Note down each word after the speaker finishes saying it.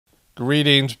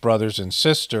Greetings, brothers and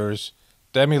sisters.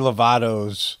 Demi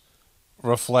Lovato's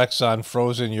reflects on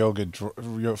frozen yogurt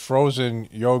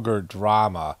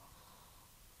drama.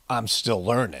 I'm still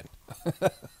learning.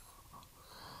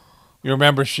 You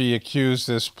remember she accused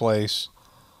this place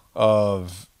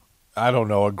of, I don't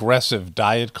know, aggressive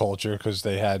diet culture because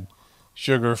they had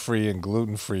sugar-free and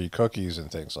gluten-free cookies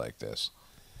and things like this.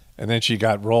 And then she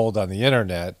got rolled on the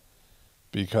internet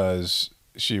because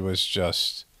she was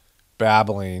just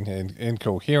babbling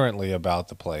incoherently about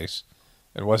the place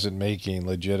and wasn't making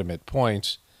legitimate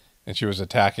points, and she was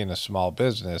attacking a small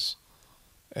business,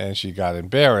 and she got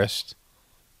embarrassed,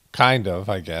 kind of,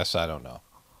 I guess, I don't know.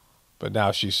 But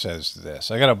now she says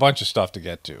this. I got a bunch of stuff to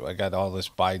get to. I got all this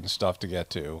Biden stuff to get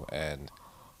to, and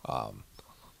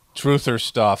truther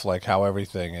stuff, like how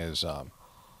everything is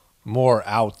more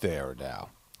out there now.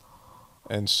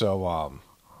 And so I'm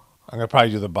going to probably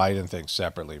do the Biden thing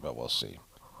separately, but we'll see.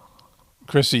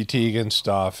 Chrissy Teigan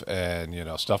stuff and,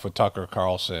 stuff with Tucker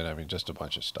Carlson. I mean, just a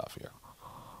bunch of stuff here.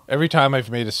 Every time I've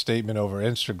made a statement over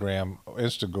Instagram,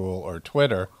 Instagram, or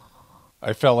Twitter,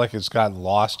 I felt like it's gotten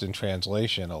lost in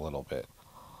translation a little bit.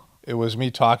 It was me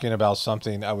talking about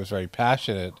something I was very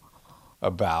passionate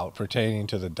about pertaining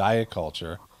to the diet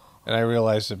culture, and I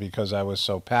realized that because I was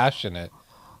so passionate,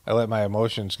 I let my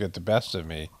emotions get the best of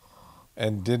me,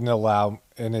 and it didn't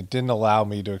allow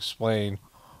me to explain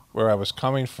where I was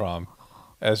coming from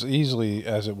as easily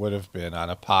as it would have been on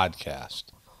a podcast.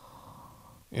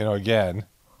 Again,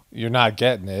 you're not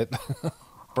getting it.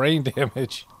 Brain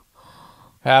damage.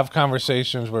 Have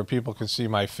conversations where people can see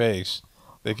my face,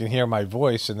 they can hear my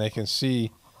voice, and they can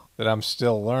see that I'm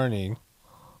still learning.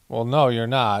 Well, no, you're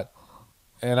not.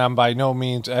 And I'm by no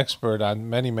means expert on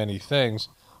many, many things,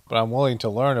 but I'm willing to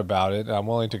learn about it, and I'm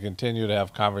willing to continue to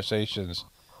have conversations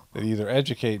that either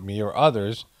educate me or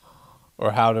others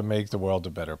or how to make the world a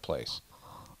better place.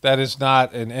 That is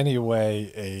not in any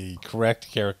way a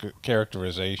correct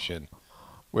characterization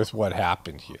with what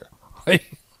happened here.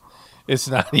 It's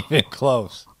not even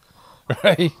close,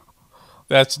 right?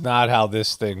 That's not how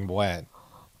this thing went.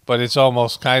 But it's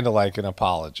almost kind of like an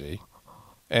apology.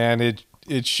 And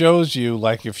it shows you,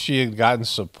 like, if she had gotten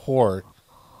support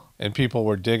and people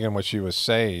were digging what she was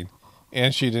saying,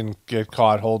 and she didn't get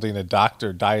caught holding a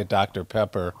Diet Dr.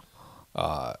 Pepper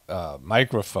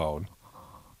microphone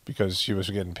because she was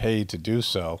getting paid to do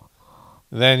so,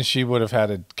 then she would have had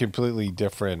a completely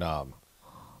different,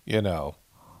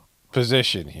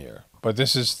 position here. But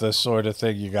this is the sort of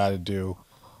thing you got to do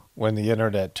when the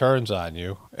internet turns on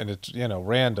you, and it's,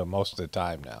 random most of the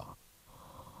time now.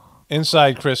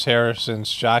 Inside Chris Harrison's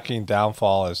shocking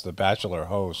downfall as the Bachelor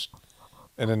host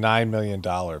and a $9 million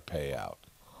payout.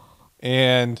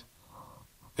 And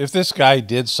if this guy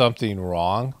did something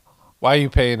wrong, why are you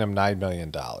paying him $9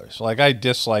 million? Like, I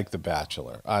dislike The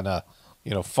Bachelor on a,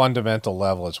 fundamental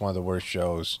level. It's one of the worst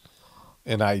shows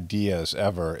and ideas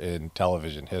ever in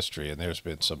television history, and there's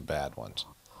been some bad ones.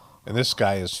 And this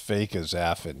guy is fake as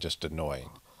F and just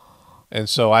annoying. And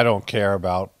so I don't care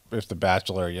about if The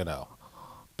Bachelor,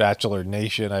 Bachelor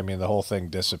Nation, I mean, the whole thing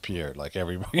disappeared. Like,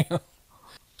 everybody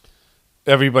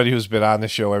who's been on the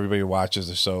show, everybody who watches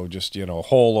the show, just, a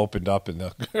hole opened up in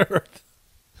the earth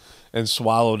and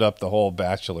swallowed up the whole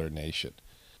Bachelor Nation.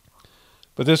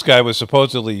 But this guy was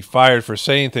supposedly fired for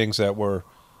saying things that were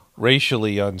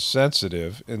racially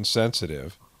insensitive,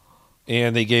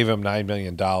 and they gave him $9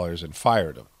 million and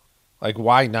fired him. Like,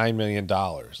 why $9 million?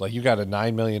 Like, you got a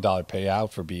 $9 million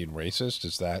payout for being racist?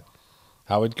 Is that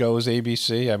how it goes,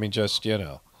 ABC? I mean, just,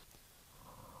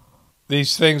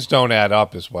 these things don't add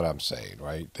up is what I'm saying,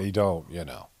 right? They don't,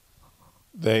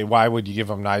 why would you give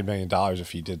him $9 million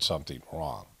if he did something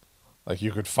wrong? Like,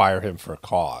 you could fire him for a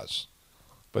cause.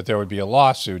 But there would be a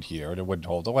lawsuit here, and it wouldn't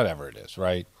hold, whatever it is,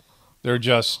 right? They're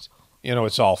just,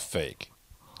 it's all fake.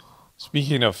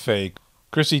 Speaking of fake,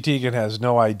 Chrissy Teigan has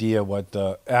no idea what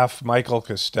the F Michael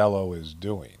Costello is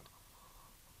doing.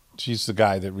 She's the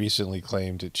guy that recently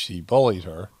claimed that she bullied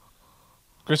her.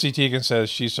 Chrissy Teigan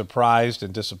says she's surprised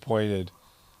and disappointed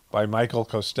by Michael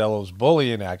Costello's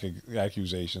bullying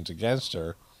accusations against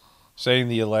her, saying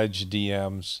the alleged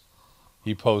DMs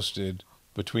he posted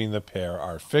between the pair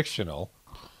are fictional.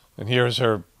 And here's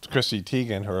Chrissy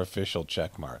Teigan, her official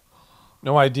checkmark.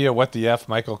 No idea what the F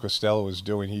Michael Costello is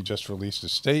doing. He just released a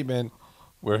statement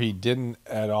where he didn't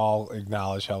at all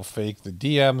acknowledge how fake the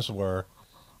DMs were,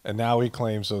 and now he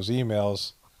claims to have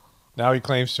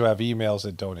emails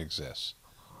that don't exist.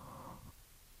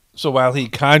 So while he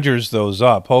conjures those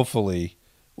up, hopefully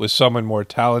with someone more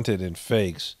talented in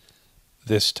fakes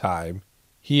this time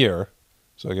here,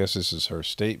 so I guess this is her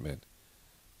statement,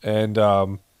 and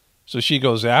so she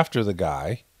goes after the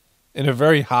guy, in a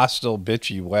very hostile,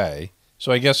 bitchy way.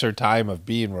 So I guess her time of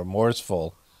being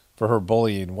remorseful for her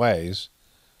bullying ways,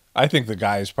 I think the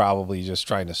guy is probably just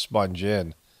trying to sponge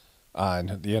in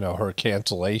on, you know, her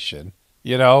cancellation.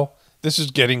 You know, this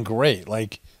is getting great.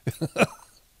 Like,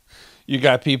 you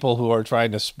got people who are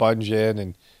trying to sponge in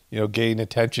and, you know, gain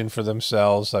attention for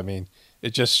themselves. I mean,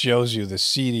 it just shows you the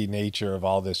seedy nature of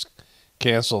all this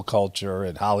cancel culture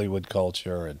and Hollywood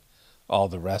culture and all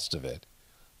the rest of it.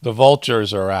 The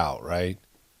vultures are out, right?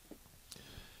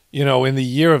 You know, in the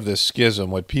year of this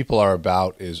schism, what people are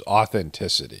about is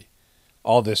authenticity.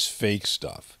 All this fake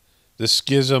stuff. The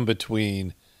schism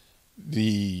between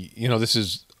the, you know, this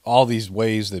is all these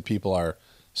ways that people are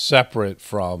separate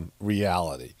from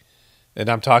reality. And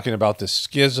I'm talking about the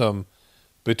schism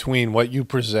between what you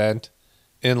present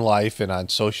in life and on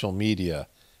social media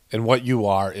and what you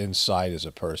are inside as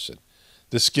a person.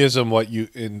 The schism what you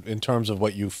in terms of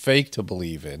what you fake to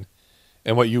believe in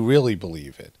and what you really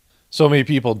believe in. So many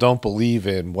people don't believe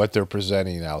in what they're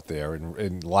presenting out there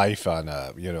in life on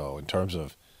a, you know, in terms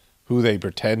of who they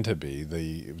pretend to be,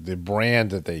 the brand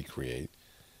that they create.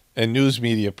 And news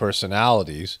media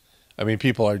personalities, I mean,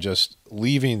 people are just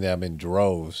leaving them in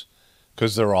droves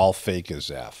because they're all fake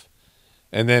as F.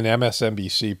 And then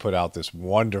MSNBC put out this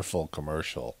wonderful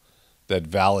commercial that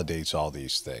validates all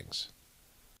these things.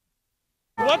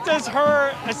 What does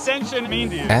her ascension mean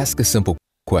to you? Ask a simple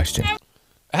question.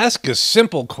 Ask a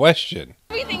simple question.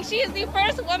 We think she is the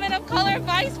first woman of color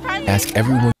vice president. Ask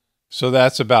everyone. So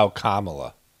that's about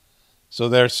Kamala. So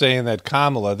they're saying that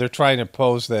Kamala, they're trying to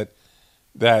pose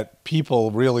that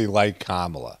people really like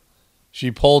Kamala. She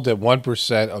polled at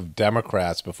 1% of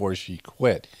Democrats before she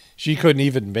quit. She couldn't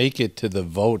even make it to the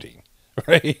voting,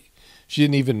 right? She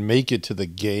didn't even make it to the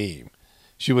game.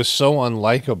 She was so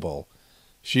unlikable.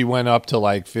 She went up to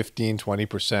like 15,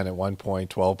 20% at one point,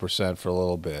 12% for a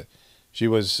little bit. She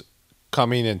was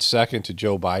coming in second to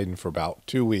Joe Biden for about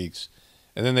 2 weeks.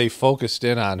 And then they focused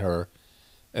in on her.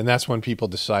 And that's when people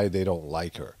decide they don't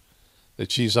like her,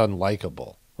 that she's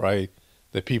unlikable, right?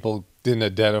 That people didn't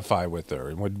identify with her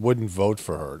and wouldn't vote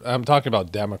for her. I'm talking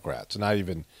about Democrats, not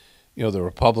even, you know, the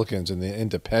Republicans and the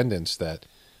independents that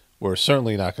were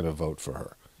certainly not going to vote for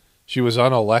her. She was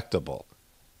unelectable.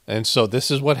 And so this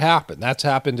is what happened. That's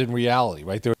happened in reality,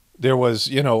 right? There was,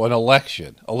 you know, an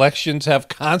election. Elections have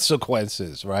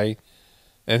consequences, right?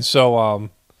 And so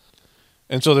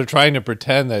they're trying to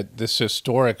pretend that this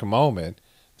historic moment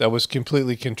that was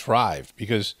completely contrived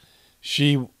because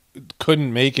she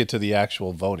couldn't make it to the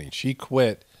actual voting. She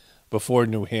quit before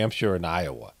New Hampshire and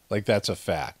Iowa. Like, that's a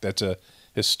fact. That's a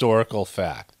historical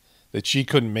fact that she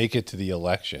couldn't make it to the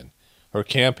election. Her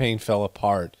campaign fell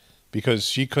apart because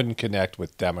she couldn't connect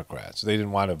with Democrats. They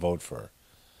didn't want to vote for her.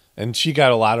 And she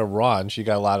got a lot of run. She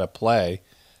got a lot of play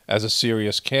as a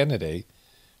serious candidate.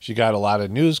 She got a lot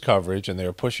of news coverage, and they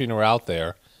were pushing her out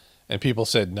there. And people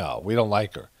said, no, we don't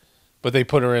like her. But they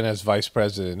put her in as vice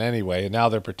president anyway, and now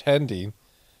they're pretending,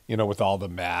 you know, with all the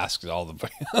masks, all the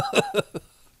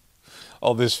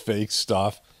all this fake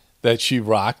stuff, that she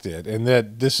rocked it, and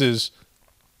that this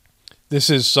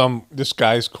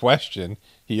guy's question.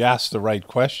 He asked the right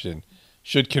question.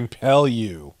 Should compel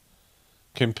you,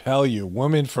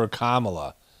 Women for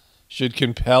Kamala, should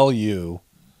compel you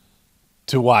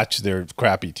to watch their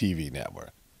crappy TV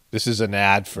network. This is an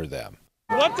ad for them.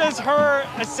 What does her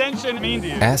ascension mean to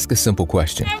you? Ask a simple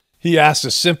question. He asked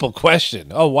a simple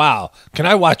question. Oh, wow. Can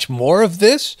I watch more of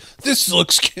this? This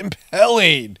looks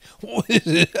compelling.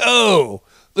 Oh,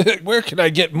 where can I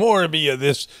get more of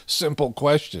this simple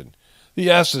question? He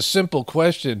asked a simple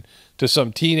question to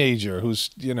some teenager who's,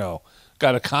 you know,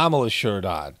 got a Kamala shirt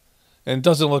on and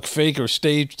doesn't look fake or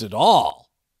staged at all.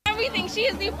 We think she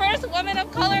is the first woman of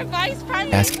color vice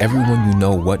president. Ask everyone you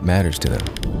know what matters to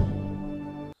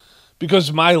them.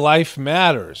 Because my life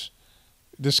matters.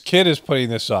 This kid is putting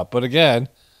this up. But again,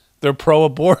 they're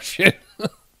pro-abortion.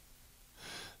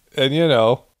 And, you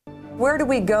know. Where do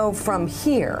we go from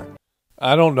here?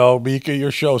 I don't know, Mika.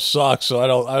 Your show sucks, so I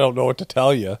don't know what to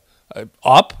tell you.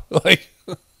 Up? Like,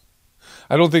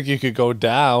 I don't think you could go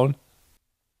down.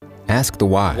 Ask the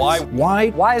why.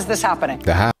 Why is this happening?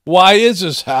 The how. Why is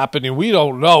this happening? We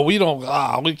don't know.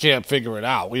 We can't figure it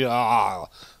out.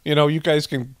 You know, you guys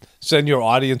can send your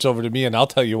audience over to me and I'll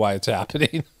tell you why it's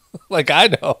happening. Like, I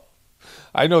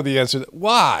know the answer.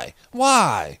 Why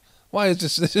is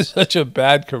this is such a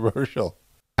bad commercial?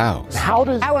 How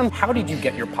How did you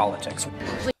get your politics?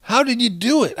 How did you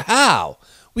do it? How?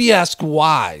 We ask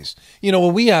whys. You know,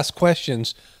 when we ask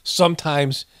questions,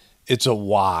 sometimes it's a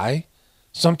why,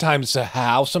 sometimes it's a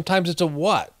how, sometimes it's a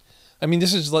what. I mean,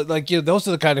 this is like you know, those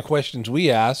are the kind of questions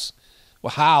we ask.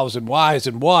 Well, hows and whys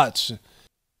and whats.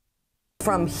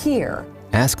 from here?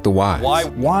 Ask the why.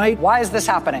 Why is this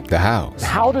happening? The hows.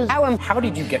 How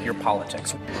did you get your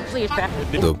politics?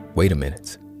 The wait a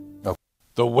minute.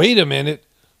 The wait a minute.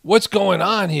 What's going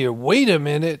on here? Wait a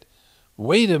minute.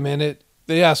 Wait a minute.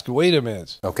 They ask, wait a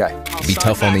minute. Okay. Be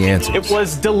tough on the answers. It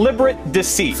was deliberate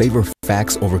deceit. Favor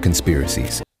facts over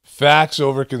conspiracies. Facts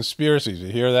over conspiracies. You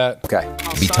hear that? Okay.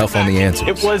 Be tough on the answers.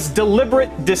 It was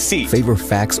deliberate deceit. Favor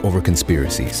facts over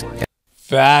conspiracies.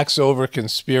 Facts over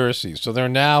conspiracies. So they're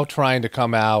now trying to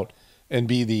come out and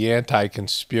be the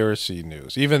anti-conspiracy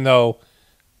news, even though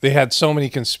they had so many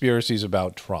conspiracies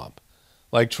about Trump.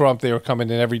 Like Trump, they were coming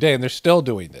in every day, and they're still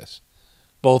doing this,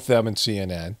 both them and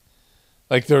CNN.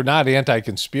 Like, they're not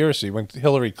anti-conspiracy. When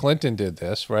Hillary Clinton did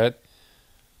this, right?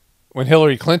 When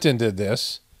Hillary Clinton did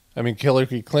this, I mean,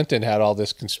 Hillary Clinton had all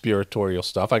this conspiratorial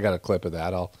stuff. I got a clip of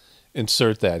that. I'll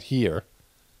insert that here.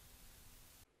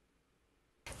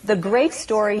 The great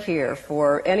story here,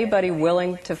 for anybody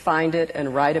willing to find it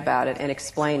and write about it and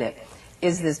explain it,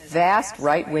 is this vast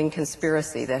right-wing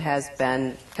conspiracy that has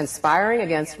been conspiring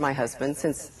against my husband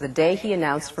since the day he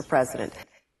announced for president.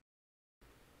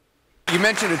 You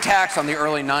mentioned attacks on the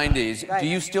early 90s. Right. Do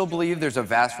you still believe there's a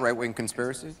vast right-wing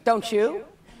conspiracy? Don't you?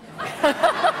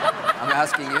 I'm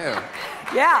asking you.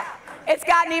 Yeah. It's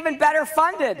gotten even better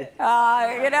funded.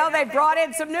 They brought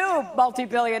in some new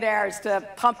multi-billionaires to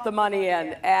pump the money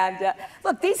in. And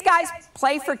look, these guys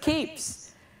play for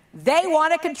keeps. They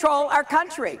want to control our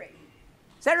country.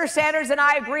 Senator Sanders and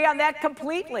I agree on that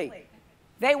completely.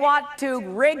 They want to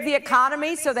rig the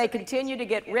economy so they continue to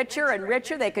get richer and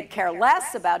richer. They could care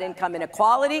less about income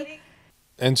inequality.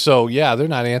 And so, yeah, they're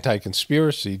not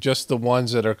anti-conspiracy, just the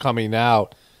ones that are coming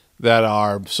out that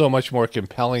are so much more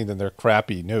compelling than their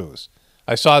crappy news.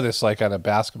 I saw this like on a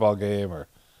basketball game or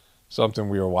something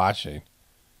we were watching,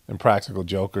 in Practical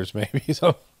Jokers maybe.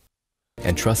 So.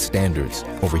 And trust standards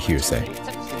over hearsay.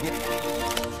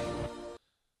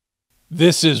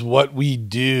 This is what we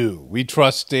do. We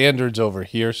trust standards over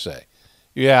hearsay.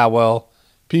 Yeah, well,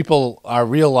 people are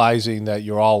realizing that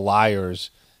you're all liars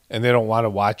and they don't want to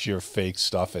watch your fake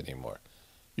stuff anymore.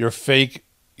 Your fake,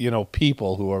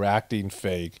 people who are acting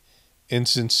fake,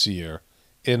 insincere,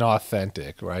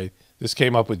 inauthentic, right? This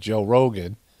came up with Joe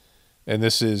Rogan, and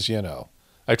this is,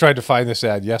 I tried to find this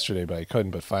ad yesterday, but I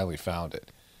couldn't, but finally found it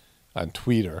on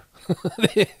Twitter.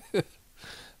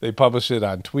 They published it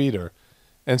on Twitter.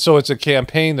 And so it's a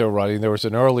campaign they're running. There was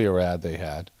an earlier ad they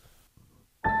had.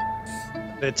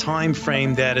 A time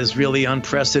frame that is really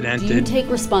unprecedented. Do you take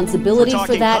responsibility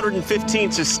for that?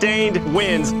 115 sustained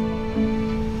wins.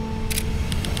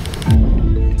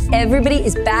 Everybody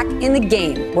is back in the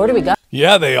game. Where do we go?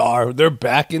 Yeah, they are. They're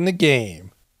back in the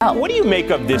game. What do you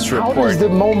make of this report? How does the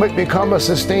moment become a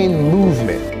sustained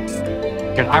movement?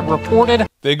 I've reported.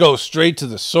 They go straight to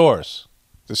the source.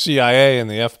 The CIA and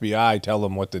the FBI tell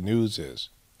them what the news is.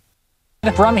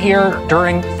 From here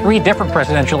during 3 different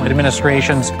presidential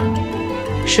administrations.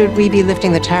 Should we be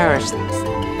lifting the tariffs?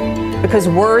 Because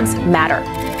words matter.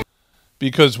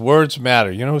 Because words matter.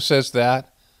 You know who says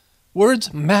that?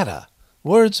 Words matter.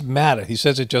 Words matter. He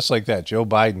says it just like that. Joe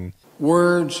Biden.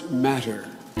 Words matter.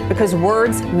 Because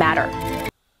words matter.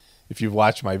 If you've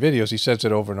watched my videos, he says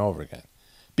it over and over again.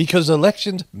 Because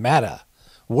elections matter.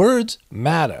 Words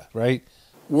matter, right?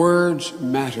 Words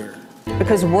matter.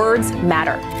 Because words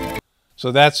matter.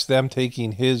 So that's them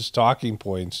taking his talking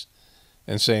points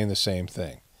and saying the same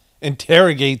thing.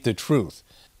 Interrogate the truth.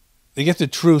 They get the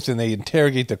truth and they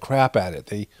interrogate the crap at it.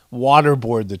 They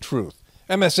waterboard the truth.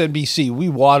 MSNBC, we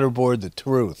waterboard the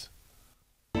truth.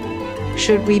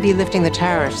 Should we be lifting the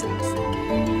tariffs?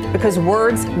 Because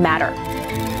words matter.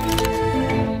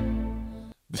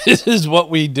 This is what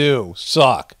we do.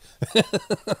 Suck.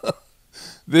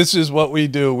 This is what we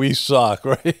do. We suck,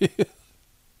 right?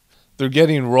 They're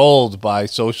getting rolled by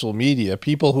social media,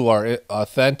 people who are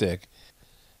authentic.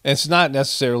 And it's not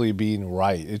necessarily being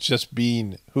right. It's just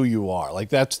being who you are. Like,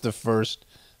 that's the first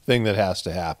thing that has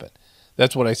to happen.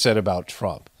 That's what I said about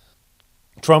Trump.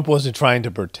 Trump wasn't trying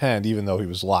to pretend, even though he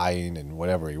was lying and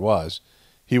whatever he was.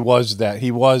 He was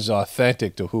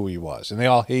authentic to who he was, and they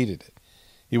all hated it.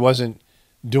 He wasn't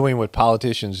doing what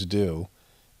politicians do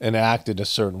and acted a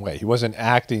certain way. He wasn't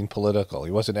acting political.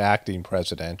 He wasn't acting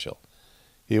presidential.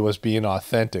 He was being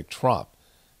authentic Trump.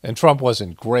 And Trump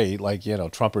wasn't great, like,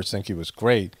 Trumpers think he was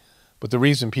great. But the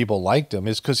reason people liked him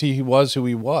is because he was who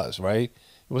he was, right?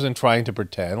 He wasn't trying to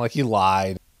pretend, like he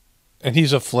lied. And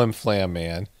he's a flim-flam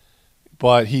man.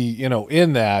 But he,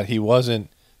 in that, he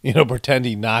wasn't,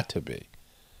 pretending not to be.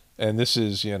 And this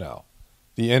is, the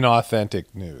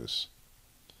inauthentic news.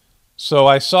 So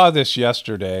I saw this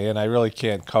yesterday, and I really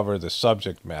can't cover the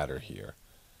subject matter here.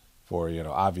 for,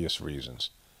 obvious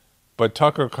reasons. But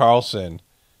Tucker Carlson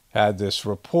had this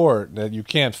report that you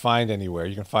can't find anywhere.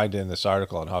 You can find it in this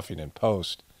article on Huffington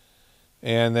Post.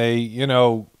 And they,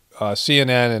 CNN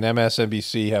and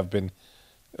MSNBC have been,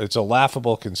 it's a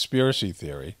laughable conspiracy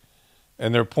theory.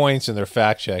 And their points and their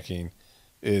fact-checking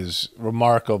is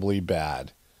remarkably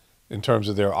bad in terms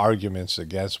of their arguments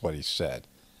against what he said.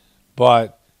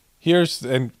 But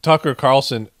and Tucker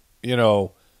Carlson,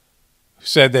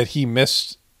 said that he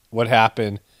missed what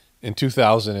happened in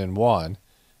 2001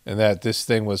 and that this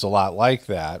thing was a lot like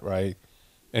that, right?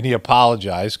 And he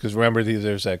apologized because remember,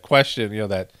 there's that question,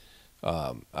 that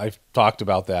I talked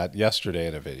about that yesterday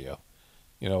in a video.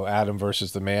 Adam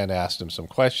versus the Man asked him some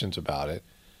questions about it.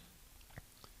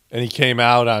 And he came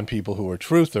out on people who were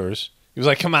truthers. He was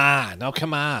like, come on,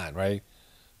 right?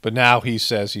 But now he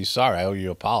says he's sorry, I owe you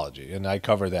an apology. And I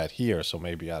cover that here, so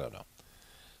maybe, I don't know.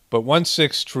 But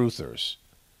 1/6 truthers.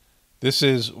 This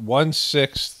is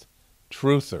 1/6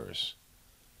 truthers.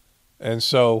 And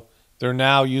so they're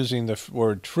now using the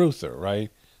word truther,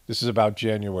 right? This is about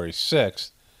January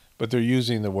 6th, but they're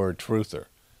using the word truther.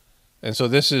 And so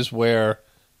this is where,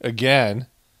 again,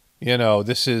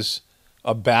 this is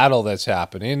a battle that's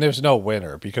happening. There's no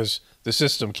winner because the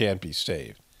system can't be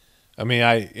saved. I mean,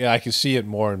 I can see it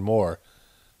more and more,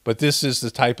 but this is the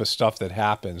type of stuff that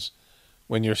happens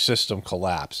when your system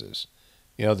collapses.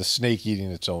 The snake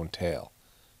eating its own tail.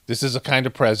 This is the kind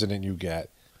of president you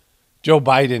get. Joe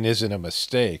Biden isn't a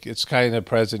mistake. It's kind of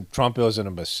president. Trump isn't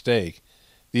a mistake.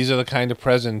 These are the kind of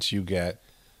presidents you get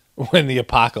when the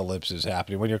apocalypse is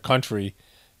happening, when your country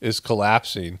is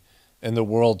collapsing and the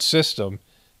world system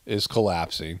is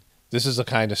collapsing. This is the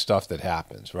kind of stuff that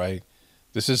happens, right?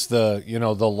 This is the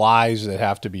lies that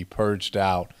have to be purged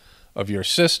out of your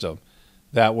system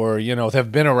that were,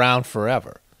 have been around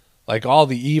forever. Like all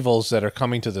the evils that are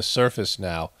coming to the surface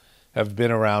now have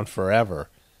been around forever,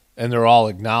 and they're all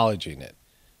acknowledging it.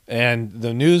 And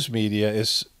the news media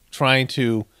is trying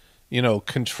to,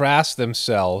 contrast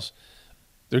themselves.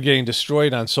 They're getting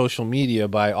destroyed on social media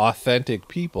by authentic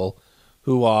people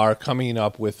who are coming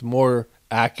up with more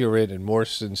accurate and more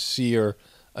sincere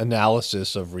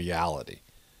analysis of reality.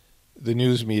 The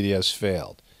news media has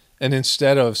failed. And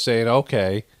instead of saying,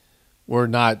 okay, we're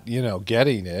not,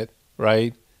 getting it,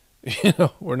 right?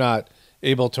 We're not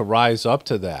able to rise up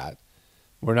to that.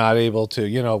 We're not able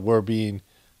to, we're being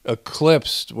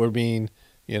eclipsed. We're being,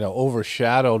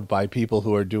 overshadowed by people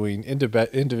who are doing,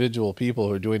 individual people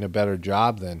who are doing a better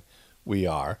job than we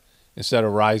are. Instead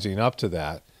of rising up to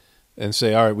that and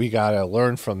say, all right, we got to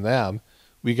learn from them.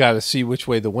 We got to see which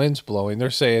way the wind's blowing. They're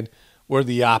saying we're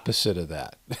the opposite of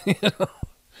that.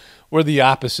 We're the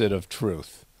opposite of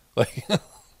truth.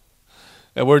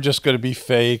 And we're just going to be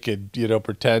fake and,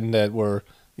 pretend that we're,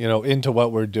 into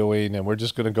what we're doing, and we're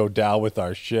just going to go down with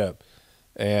our ship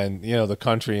and, the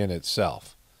country in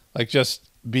itself. Just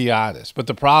be honest. But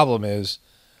the problem is,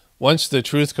 once the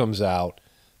truth comes out,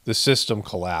 the system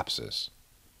collapses.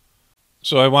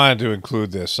 So I wanted to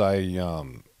include this. I've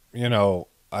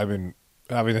been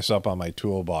having this up on my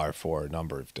toolbar for a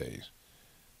number of days.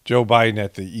 Joe Biden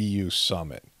at the EU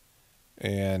summit.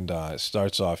 And it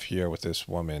starts off here with this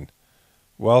woman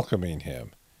welcoming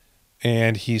him.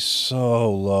 And he's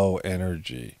so low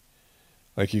energy.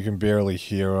 You can barely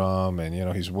hear him.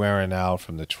 And, he's wearing out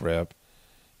from the trip.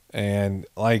 And,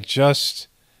 just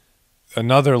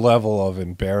another level of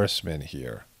embarrassment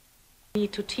here. We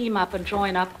need to team up and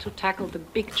join up to tackle the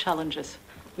big challenges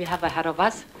we have ahead of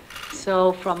us.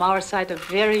 So from our side, a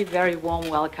very, very warm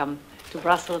welcome to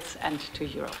Brussels and to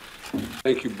Europe.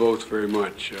 Thank you both very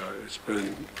much. It's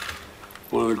been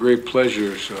one of the great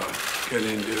pleasures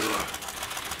getting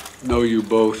to know you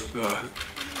both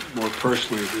more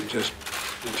personally than just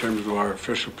in terms of our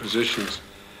official positions.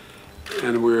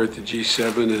 And we're at the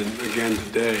G7, and again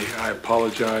today, I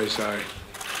apologize. I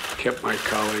kept my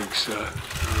colleagues in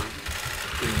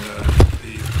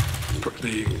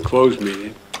the closed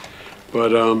meeting,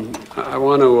 but I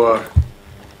want to.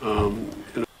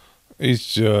 He's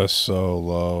just so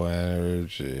low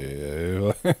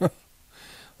energy.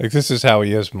 This is how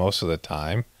he is most of the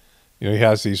time. He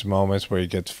has these moments where he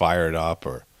gets fired up,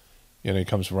 or he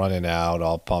comes running out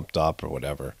all pumped up or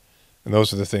whatever, and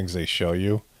those are the things they show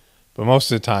you. But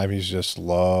most of the time, he's just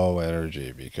low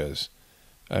energy because,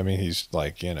 he's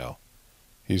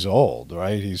he's old,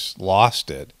 right? He's lost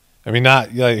it. Not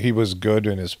he was good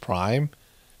in his prime,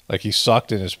 he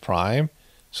sucked in his prime.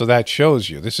 So that shows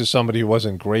you this is somebody who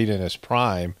wasn't great in his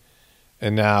prime,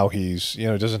 and now he's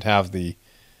doesn't have the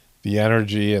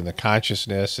energy and the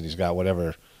consciousness, and he's got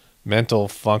whatever mental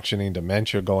functioning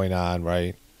dementia going on,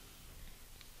 right?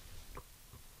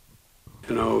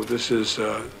 This is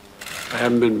I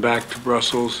haven't been back to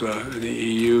Brussels in the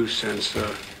EU since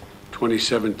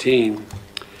 2017,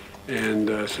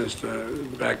 and since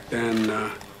back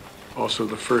then, also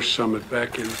the first summit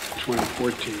back in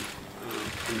 2014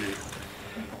 for me.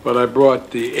 But I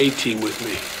brought the A-team with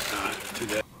me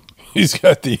today. He's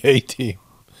got the A-team.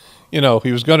 You know,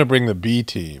 he was going to bring the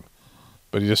B-team,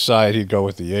 but he decided he'd go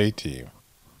with the A-team.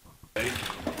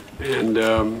 And,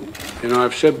 you know,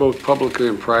 I've said both publicly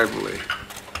and privately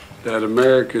that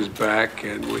America's back,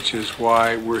 and which is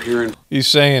why we're here in... He's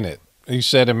saying it. He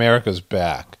said America's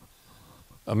back.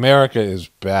 America is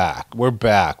back. We're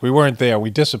back. We weren't there.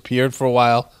 We disappeared for a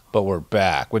while, but we're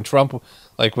back. When Trump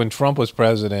was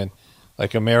president,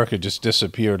 like America just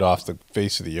disappeared off the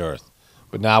face of the earth.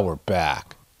 But now we're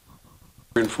back.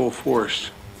 We're in full force.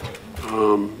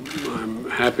 I'm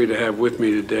happy to have with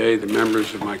me today the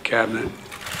members of my cabinet.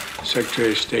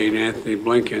 Secretary of State Anthony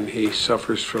Blinken. He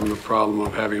suffers from the problem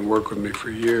of having worked with me for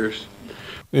years.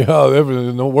 Yeah,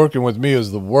 working with me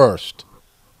is the worst.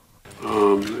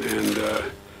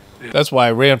 That's why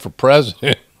I ran for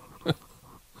president.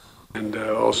 And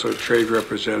also Trade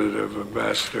Representative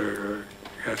Ambassador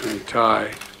Catherine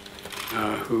Tai,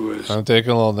 who is... I'm taking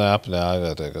a little nap now. I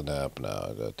gotta take a nap now.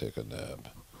 I gotta take a nap.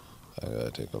 I gotta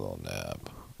take a little nap.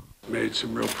 Made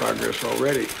some real progress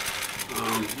already.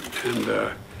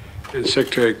 And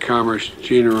Secretary of Commerce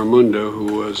Gina Raimondo,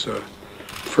 who was a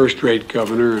first-rate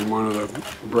governor and one of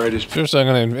the brightest... First, I'm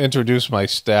going to introduce my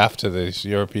staff to these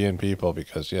European people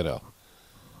because, you know,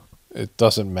 it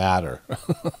doesn't matter.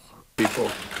 People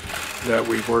that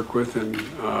we've worked with and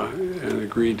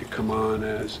agreed to come on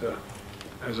as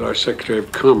our Secretary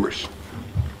of Commerce.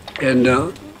 And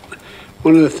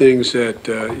one of the things that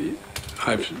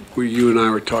you and I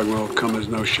were talking about will come as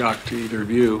no shock to either of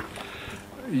you.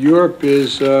 Europe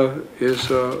is our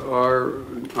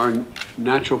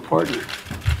natural partner.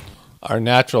 Our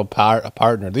natural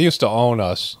partner. They used to own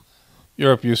us.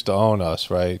 Europe used to own us,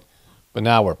 right? But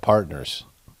now we're partners.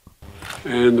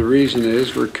 And the reason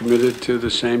is we're committed to the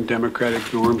same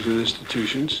democratic norms and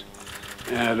institutions,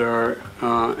 and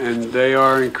they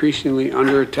are increasingly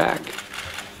under attack.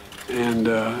 And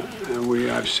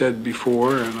I've said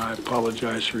before, and I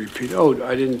apologize to repeat.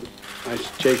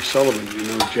 It's Jake Sullivan. You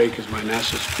know, Jake is my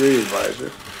national security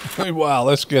advisor. Wow,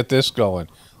 let's get this going.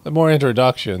 More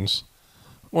introductions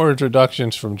from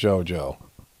JoJo.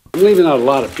 I'm leaving out a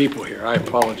lot of people here. I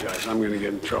apologize. I'm going to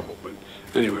get in trouble. But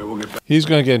anyway, we'll get back. He's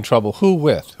going to get in trouble. Who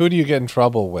with? Who do you get in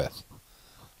trouble with?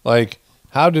 Like,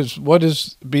 what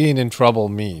does being in trouble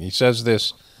mean? He says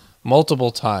this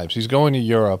multiple times. He's going to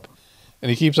Europe,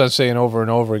 and he keeps on saying over and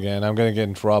over again, I'm going to get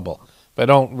in trouble. If I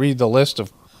don't read the list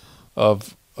of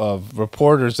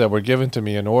reporters that were given to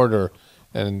me in order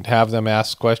and have them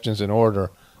ask questions in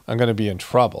order, I'm going to be in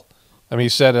trouble. I mean, he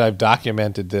said it, I've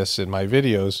documented this in my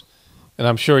videos, and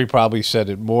I'm sure he probably said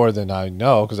it more than I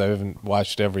know because I haven't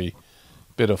watched every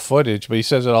bit of footage, but he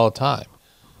says it all the time.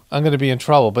 I'm going to be in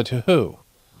trouble, but to who?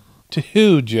 To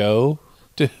who, Joe?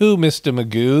 To who, Mr.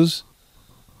 Magoos?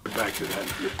 Back to that.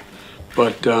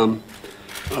 But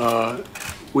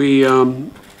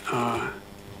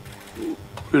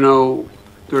you know,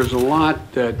 there's a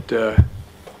lot that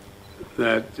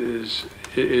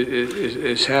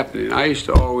is happening. I used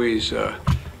to always,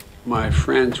 my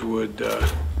friends would...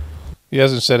 He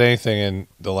hasn't said anything in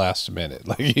the last minute.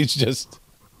 Like, he's just...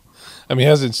 I mean, he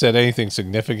hasn't said anything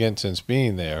significant since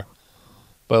being there.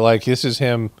 But, like, this is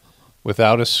him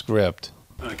without a script.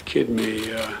 Kid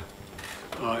me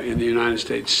in the United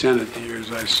States Senate, the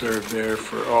years I served there,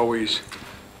 for always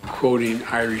quoting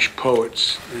Irish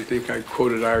poets. They think I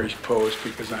quoted Irish poets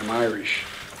because I'm Irish.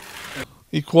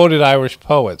 He quoted Irish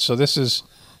poets, so this is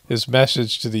his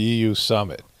message to the EU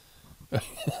summit.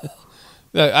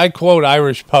 I quote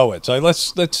Irish poets.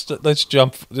 Let's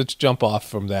jump off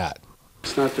from that.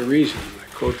 It's not the reason.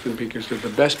 I quote them because they're the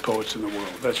best poets in the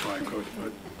world. That's why I quote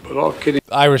them. But all kidding.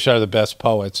 The Irish are the best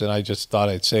poets, and I just thought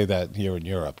I'd say that here in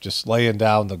Europe, just laying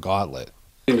down the gauntlet.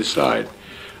 Aside,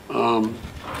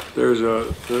 there's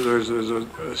a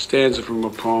stanza from a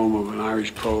poem of an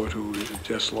Irish poet who had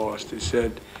just lost. He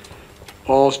said,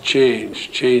 "All's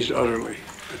changed utterly.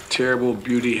 A terrible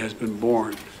beauty has been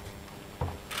born."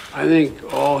 I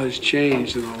think all has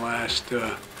changed in the last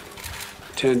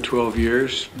 10, 12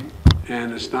 years,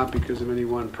 and it's not because of any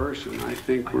one person. I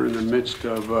think we're in the midst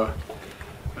of a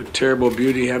terrible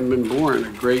beauty having been born, a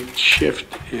great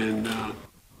shift in...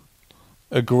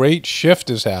 A great shift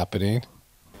is happening.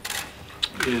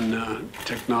 In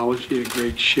technology, a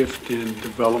great shift in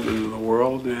development of the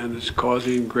world, and it's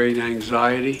causing great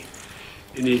anxiety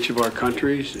in each of our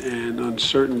countries and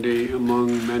uncertainty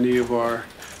among many of our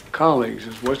colleagues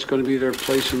is what's going to be their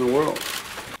place in the world.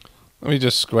 Let me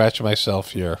just scratch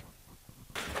myself here.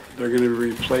 They're going to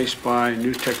be replaced by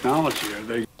new technology. Are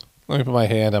they Let me put my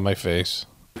hand on my face.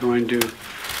 going to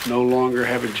no longer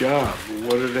have a job?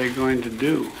 What are they going to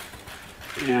do?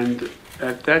 And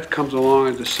that comes along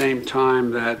at the same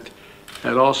time that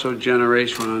also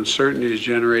generates, when uncertainty is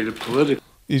generated politically.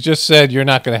 You just said you're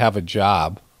not going to have a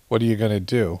job. What are you going to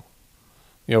do?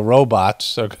 You know,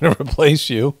 robots are going to replace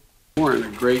you. We're in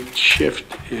a great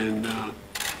shift in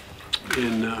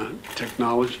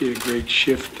technology, a great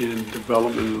shift in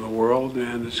development of the world,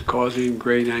 and it's causing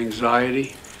great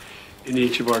anxiety in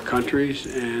each of our countries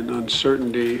and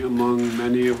uncertainty among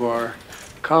many of our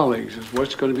colleagues is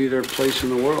what's going to be their place in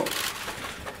the world.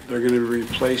 They're going to be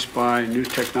replaced by new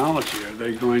technology. Are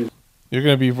they going to You're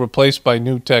going to be replaced by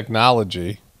new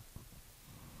technology.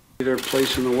 their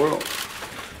place in the world?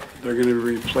 They're going to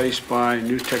be replaced by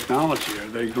new technology. Are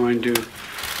they going to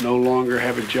no longer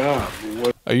have a job?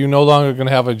 What Are you no longer going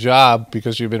to have a job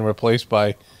because you've been replaced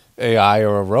by AI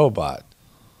or a robot?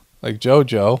 Like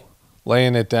JoJo,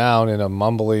 laying it down in a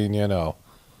mumbling, you know,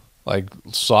 like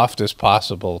softest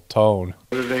possible tone.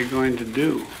 are they going to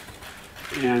do?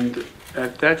 And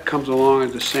that comes along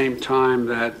at the same time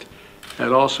that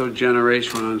also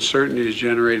generates, when uncertainty is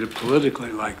generated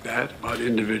politically like that about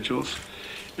individuals,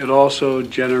 it also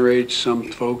generates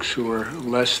some folks who are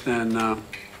less than,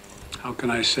 how can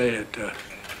I say it,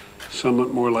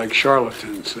 somewhat more like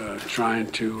charlatans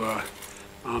trying to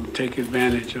take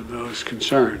advantage of those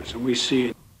concerns. And we see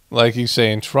it. Like he's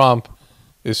saying, Trump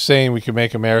is saying we can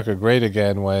make America great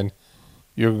again when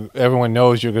everyone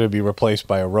knows you're going to be replaced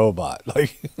by a robot.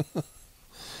 Like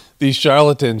these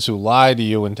charlatans who lie to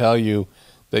you and tell you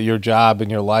that your job and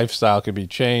your lifestyle can be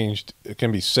changed, it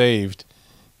can be saved,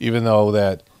 even though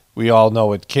that we all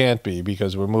know it can't be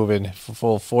because we're moving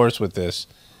full force with this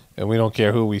and we don't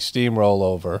care who we steamroll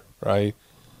over, right?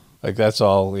 Like that's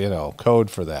all, you know, code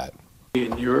for that.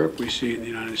 In Europe, we see it in the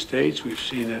United States, we've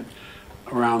seen it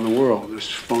around the world, this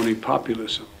phony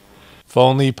populism.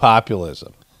 Phony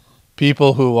populism.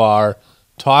 People who are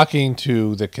talking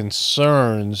to the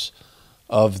concerns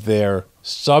of their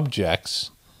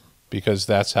subjects, because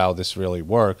that's how this really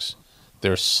works,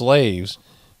 they're slaves,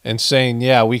 and saying,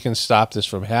 yeah, we can stop this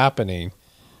from happening.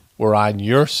 We're on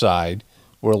your side.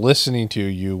 We're listening to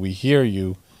you. We hear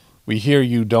you. We hear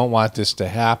you don't want this to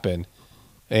happen.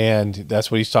 And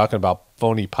that's what he's talking about,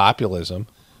 phony populism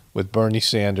with Bernie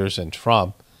Sanders and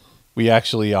Trump. We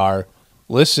actually are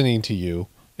listening to you,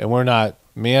 and we're not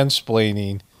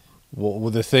mansplaining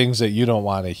the things that you don't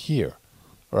want to hear,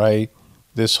 right?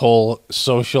 This whole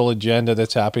social agenda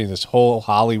that's happening, this whole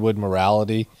Hollywood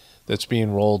morality that's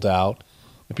being rolled out,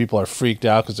 and people are freaked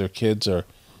out because their kids are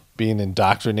being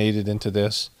indoctrinated into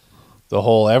this, the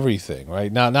whole everything,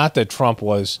 right? Now, not that Trump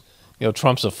was, you know,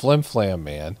 Trump's a flim-flam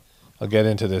man. I'll get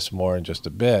into this more in just a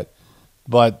bit.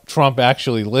 But Trump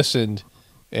actually listened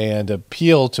and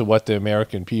appealed to what the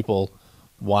American people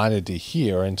wanted to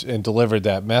hear and delivered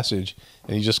that message,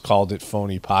 and he just called it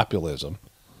phony populism,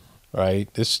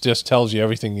 right? This just tells you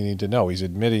everything you need to know. He's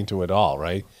admitting to it all,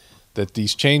 right? That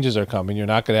these changes are coming. You're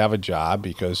not going to have a job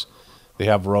because they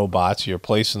have robots. Your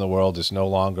place in the world is no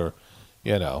longer,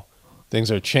 you know, things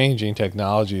are changing.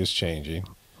 Technology is changing.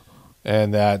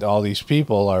 And that all these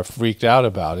people are freaked out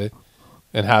about it.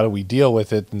 And how do we deal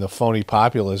with it in the phony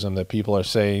populism that people are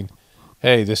saying,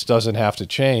 hey, this doesn't have to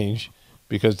change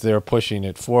because they're pushing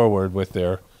it forward with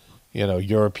their, you know,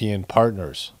 European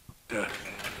partners.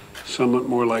 Somewhat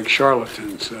more like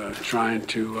charlatans trying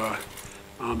to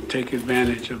take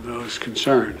advantage of those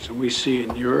concerns. And we see it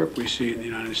in Europe, we see it in the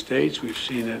United States, we've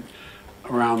seen it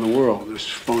around the world, this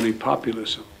phony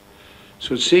populism.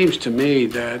 So it seems to me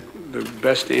that the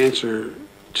best answer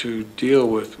to deal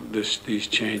with these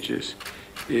changes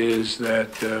is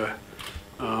that to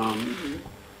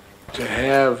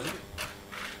have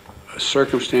a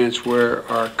circumstance where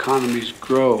our economies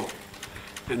grow,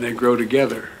 and they grow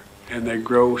together, and they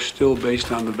grow still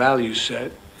based on the value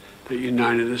set that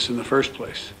united us in the first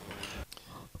place.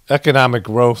 Economic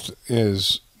growth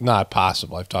is not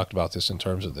possible. I've talked about this in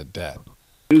terms of the debt.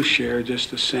 We do share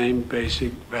just the same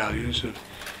basic values of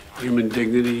human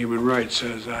dignity, human rights.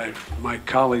 As my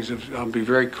colleagues I'll be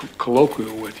very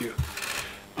colloquial with you.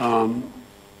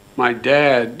 My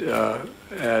dad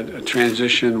had a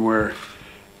transition where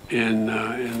in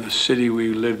the city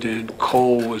we lived in,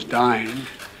 coal was dying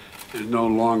and no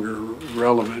longer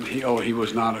relevant. He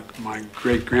was not my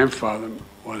great-grandfather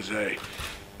was a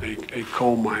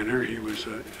coal miner. He was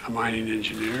a mining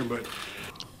engineer, but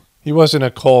he wasn't a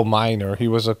coal miner. He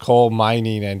was a coal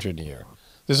mining engineer.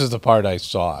 This is the part I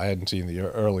saw. I hadn't seen the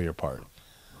earlier part.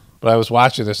 But I was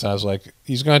watching this, and I was like,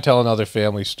 he's going to tell another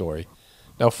family story.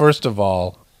 Now, first of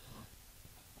all,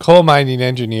 coal mining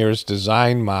engineers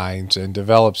design mines and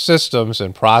develop systems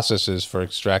and processes for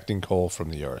extracting coal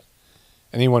from the earth.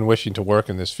 Anyone wishing to work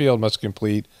in this field must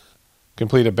complete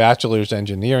a bachelor's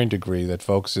engineering degree that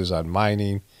focuses on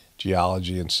mining,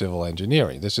 geology, and civil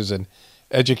engineering. This is an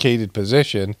educated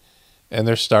position, and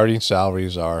their starting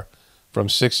salaries are from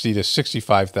 $60,000 to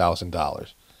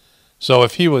 $65,000. So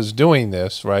if he was doing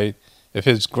this, right, if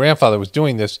his grandfather was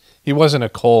doing this, he wasn't a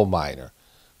coal miner.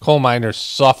 Coal miners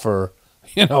suffer,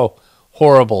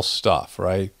 horrible stuff,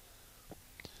 right?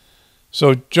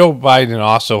 So Joe Biden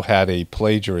also had a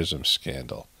plagiarism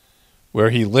scandal where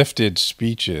he lifted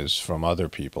speeches from other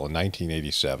people in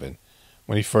 1987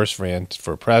 when he first ran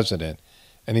for president,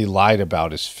 and he lied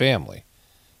about his family.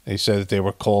 And he said that they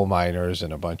were coal miners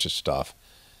and a bunch of stuff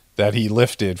that he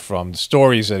lifted from the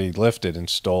stories that he lifted and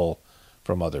stole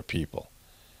from other people.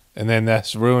 And then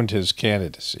that's ruined his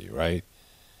candidacy, right?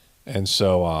 And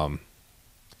so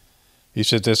he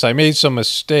said this, I made some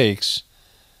mistakes,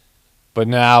 but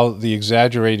now the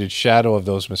exaggerated shadow of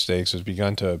those mistakes has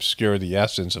begun to obscure the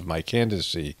essence of my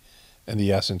candidacy and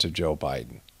the essence of Joe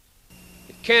Biden.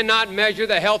 It cannot measure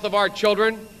the health of our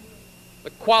children, the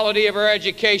quality of our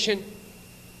education,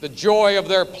 the joy of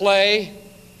their play.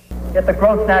 Yet the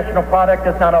gross national product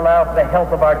does not allow for the health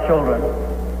of our children,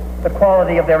 the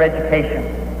quality of their education,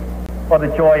 or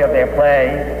the joy of their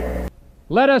play.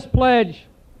 Let us pledge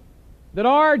that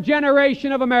our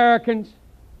generation of Americans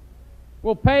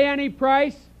will pay any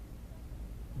price,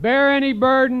 bear any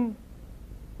burden,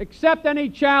 accept any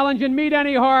challenge, and meet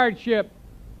any hardship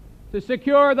to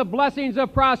secure the blessings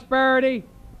of prosperity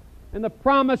and the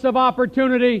promise of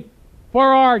opportunity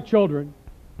for our children.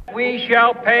 We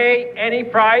shall pay any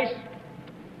price,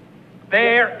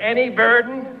 bear any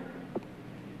burden,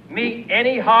 meet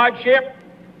any hardship,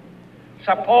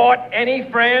 support any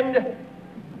friend,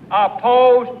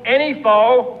 oppose any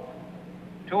foe,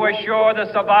 to assure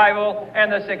the survival and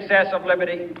the success of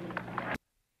liberty.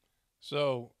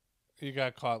 So he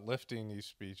got caught lifting these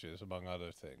speeches, among other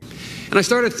things. And I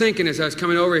started thinking as I was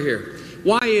coming over here,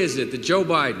 why is it that Joe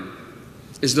Biden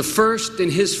is the first in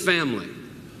his family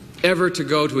ever to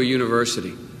go to a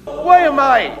university? Why am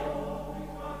I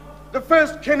the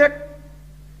first Kinnick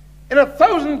in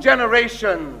 1,000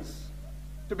 generations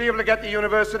to be able to get to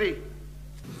university?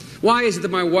 Why is it that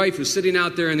my wife, who's sitting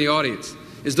out there in the audience,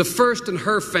 is the first in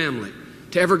her family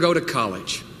to ever go to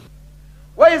college?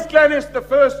 Why is Glenys the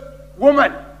first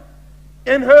woman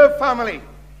in her family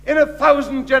in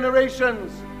 1,000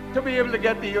 generations to be able to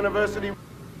get to university?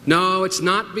 No, it's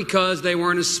not because they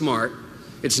weren't as smart.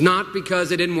 It's not because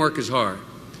they didn't work as hard.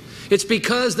 It's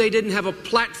because they didn't have a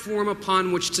platform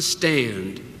upon which to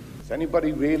stand. Does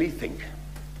anybody really think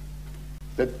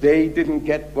that they didn't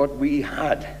get what we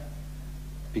had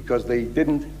because they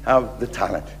didn't have the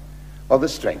talent or the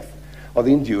strength or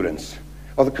the endurance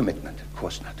or the commitment? Of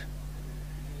course not.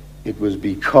 It was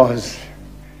because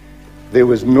there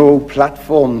was no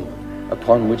platform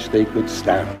upon which they could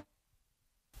stand.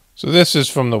 So this is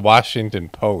from the Washington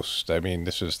Post. I mean,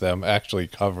 this is them actually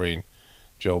covering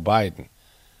Joe Biden.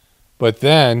 But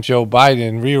then Joe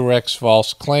Biden re-erects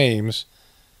false claims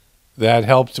that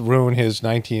helped ruin his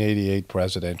 1988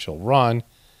 presidential run.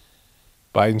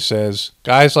 Biden says,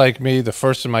 guys like me, the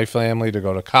first in my family to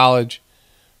go to college,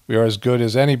 we are as good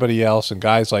as anybody else, and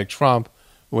guys like Trump,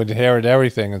 who inherited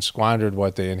everything and squandered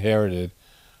what they inherited,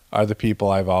 are the people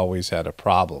I've always had a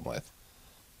problem with.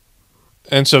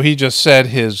 And so he just said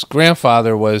his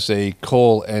grandfather was a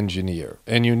coal engineer,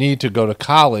 and you need to go to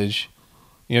college.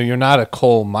 You're not a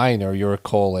coal miner, you're a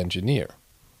coal engineer.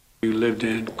 You lived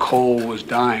in, coal was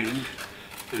dying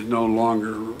and no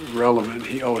longer relevant.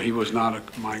 He was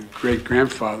not my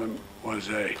great-grandfather was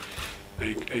a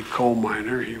coal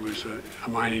miner. He was a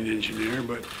mining engineer,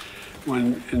 but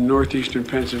when in northeastern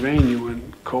Pennsylvania,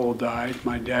 when coal died,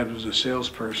 my dad was a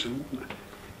salesperson,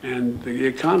 and the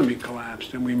economy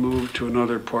collapsed, and we moved to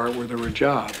another part where there were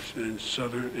jobs in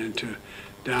southern and to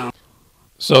down.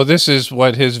 So this is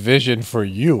what his vision for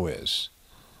you is.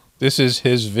 This is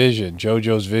his vision,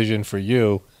 JoJo's vision for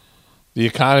you. The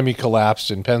economy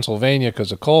collapsed in Pennsylvania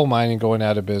because of coal mining going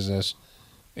out of business,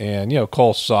 and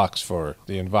coal sucks for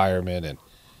the environment, and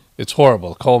it's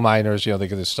horrible. Coal miners, they get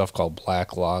this stuff called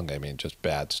black lung. I mean, just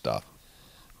bad stuff.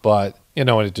 But and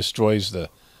it destroys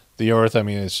the earth. I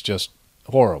mean, it's just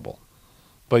horrible.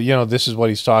 But this is what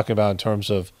he's talking about in terms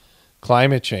of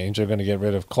climate change. They're going to get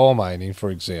rid of coal mining, for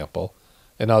example,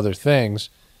 and other things,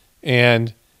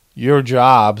 and your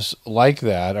jobs like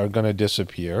that are going to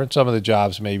disappear. And some of the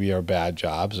jobs maybe are bad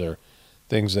jobs or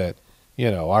things that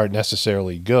aren't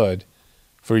necessarily good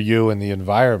for you and the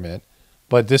environment.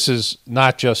 But this is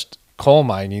not just coal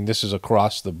mining, this is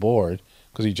across the board,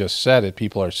 because he just said it.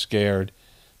 People are scared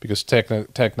because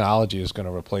technology is going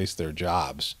to replace their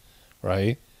jobs,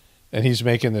 right? And he's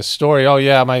making this story, oh,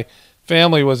 yeah, my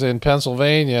family was in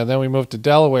Pennsylvania, and then we moved to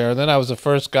Delaware, and then I was the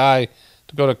first guy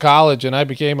to go to college, and I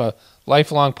became a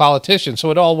lifelong politician,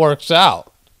 so it all works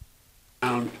out.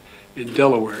 Down in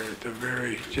Delaware, at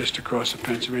the just across the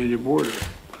Pennsylvania border.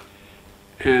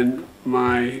 And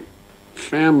my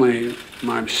family,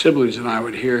 my siblings and I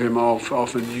would hear him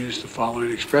often use the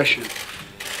following expression.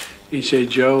 He'd say,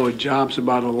 Joe, a job's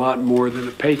about a lot more than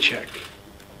a paycheck.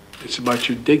 It's about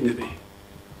your dignity.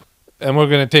 And we're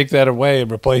going to take that away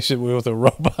and replace it with a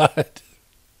robot.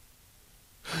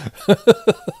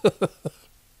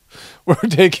 We're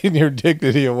taking your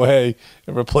dignity away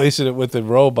and replacing it with a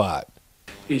robot.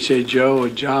 He'd say, Joe, a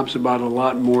job's about a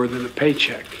lot more than a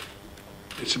paycheck.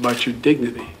 It's about your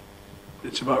dignity.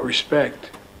 It's about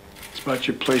respect. It's about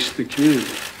your place in the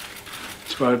community.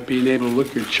 It's about being able to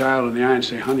look your child in the eye and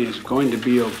say, honey, it's going to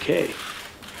be okay,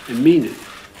 and mean it.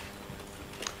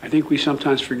 I think we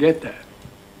sometimes forget that.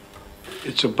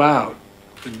 It's about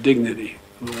the dignity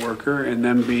of the worker and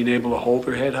them being able to hold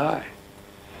their head high.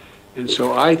 And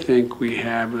so I think we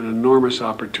have an enormous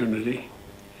opportunity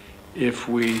if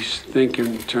we think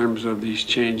in terms of these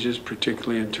changes,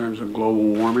 particularly in terms of global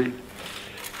warming.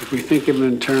 If we think of it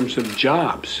in terms of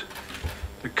jobs,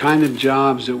 the kind of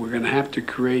jobs that we're going to have to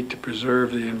create to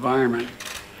preserve the environment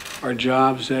are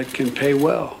jobs that can pay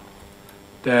well,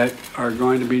 that are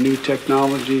going to be new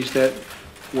technologies that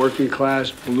working class,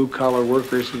 blue collar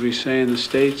workers, as we say in the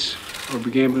States, will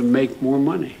be able to make more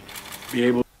money.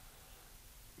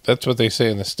 That's what they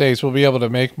say in the States. We'll be able to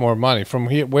make more money. From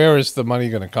here, where is the money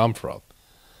going to come from?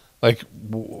 Like,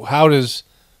 how does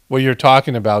what you're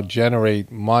talking about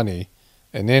generate money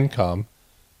and income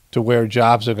to where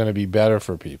jobs are going to be better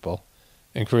for people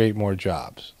and create more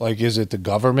jobs? Like, is it the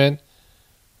government,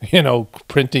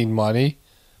 printing money?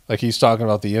 Like he's talking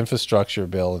about the infrastructure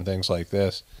bill and things like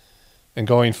this, and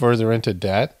going further into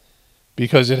debt,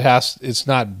 because it's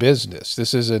not business.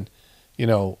 This isn't,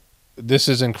 this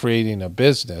isn't creating a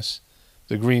business.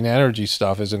 The green energy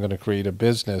stuff isn't going to create a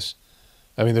business.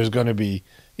 I mean, there's going to be,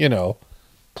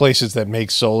 places that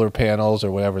make solar panels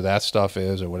or whatever that stuff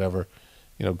is, or whatever,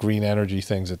 green energy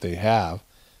things that they have,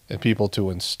 and people to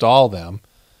install them.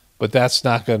 But that's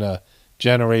not going to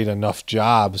generate enough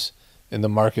jobs in the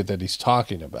market that he's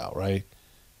talking about, right?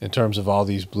 In terms of all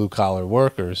these blue collar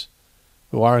workers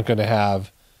who aren't going to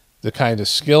have the kind of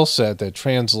skill set that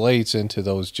translates into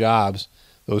those jobs,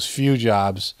 those few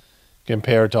jobs,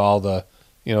 compared to all the,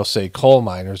 say coal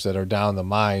miners that are down the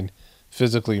mine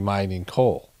physically mining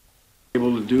coal.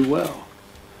 Able to do well.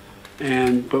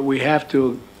 But we have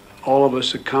to, all of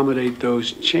us, accommodate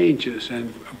those changes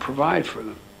and provide for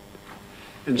them.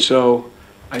 And so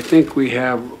I think we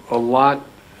have a lot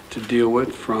to deal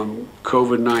with, from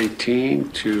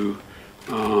COVID-19 to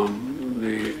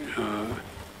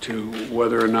to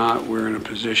whether or not we're in a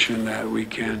position that we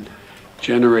can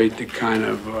generate the kind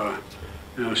of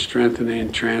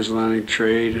strengthening transatlantic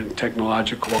trade and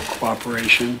technological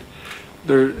cooperation.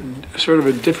 They're sort of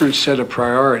a different set of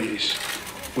priorities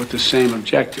with the same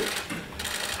objective.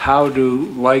 How do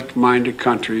like-minded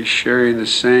countries sharing the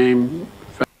same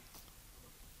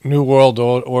New World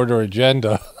Order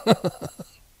agenda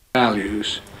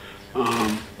values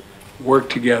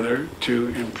work together to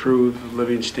improve the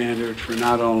living standard for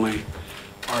not only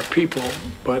our people,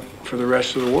 but for the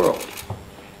rest of the world?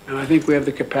 And I think we have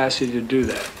the capacity to do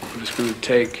that. But it's going to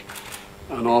take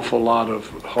an awful lot of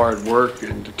hard work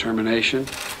and determination.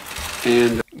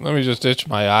 And let me just itch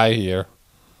my eye here.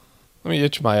 Let me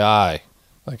itch my eye.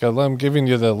 Like I'm giving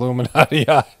you the Illuminati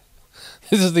eye.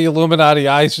 This is the Illuminati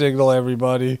eye signal,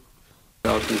 everybody.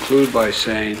 I'll conclude by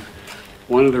saying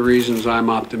one of the reasons I'm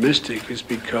optimistic is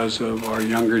because of our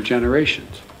younger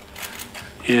generations.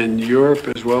 In Europe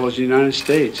as well as the United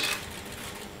States,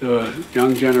 the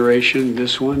young generation,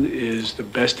 this one, is the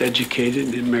best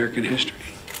educated in American history.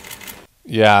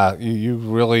 Yeah, you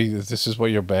really, this is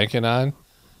what you're banking on?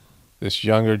 This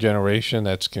younger generation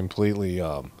that's completely,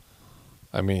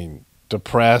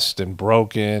 depressed and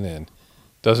broken and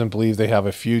doesn't believe they have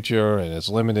a future and has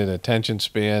limited attention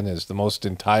span, is the most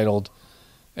entitled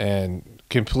and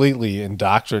completely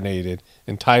indoctrinated,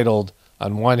 entitled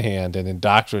on one hand and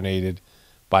indoctrinated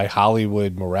by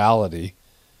Hollywood morality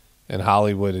and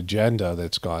Hollywood agenda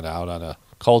that's gone out on a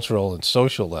cultural and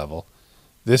social level.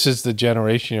 This is the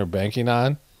generation you're banking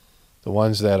on? The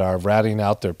ones that are ratting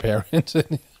out their parents?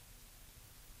 It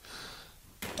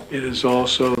is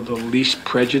also the least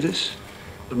prejudiced,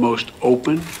 the most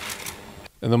open,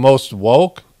 and the most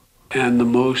woke, and the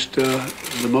most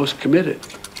committed.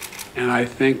 And I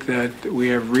think that we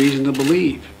have reason to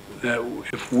believe that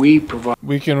if we provide...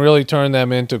 We can really turn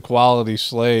them into quality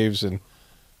slaves and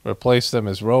replace them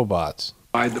as robots.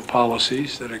 ...provide the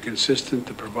policies that are consistent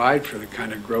to provide for the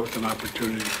kind of growth and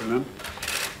opportunity for them.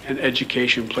 And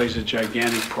education plays a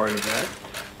gigantic part of that.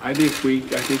 I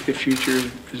think the future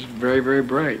is very, very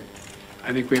bright.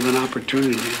 I think we have an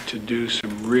opportunity to do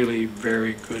some really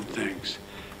very good things.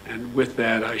 And with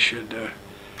that, I should,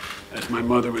 as my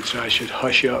mother would say, I should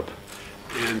hush up.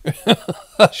 And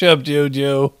hush up,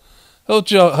 Jojo.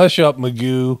 Hush up,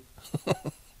 Magoo.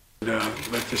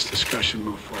 Let this discussion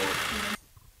move forward.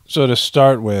 So to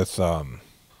start with,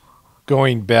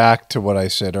 going back to what I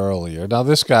said earlier, now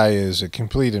this guy is a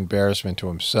complete embarrassment to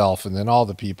himself and then all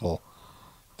the people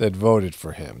that voted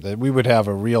for him, that we would have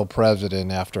a real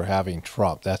president after having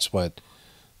Trump. That's what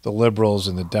the liberals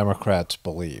and the Democrats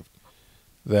believed,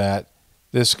 that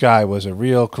this guy was a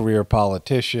real career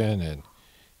politician and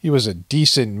he was a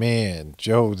decent man,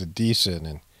 Joe the Decent,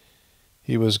 and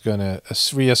he was going to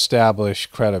reestablish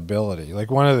credibility.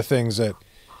 Like one of the things that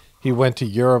he went to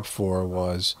Europe for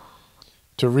was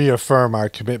to reaffirm our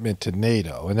commitment to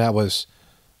NATO, and that was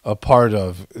a part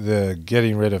of the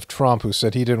getting rid of Trump, who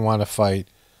said he didn't want to fight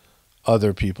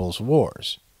other people's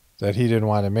wars, that he didn't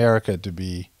want America to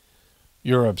be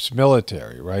Europe's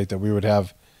military, right? That we would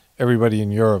have everybody in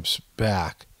Europe's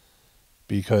back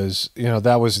because, you know,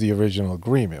 that was the original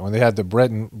agreement. When they had the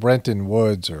Bretton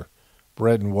Woods or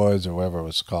whatever it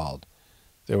was called,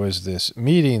 there was this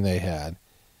meeting they had,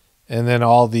 and then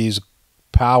all these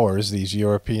powers, these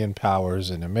European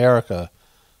powers in America,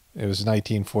 it was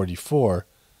 1944,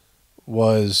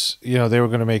 was, you know, they were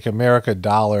going to make America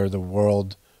dollar the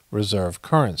world reserve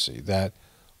currency, that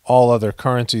all other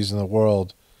currencies in the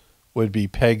world would be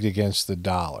pegged against the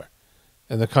dollar.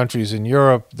 And the countries in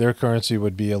Europe, their currency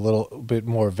would be a little bit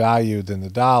more valued than the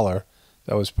dollar.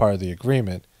 That was part of the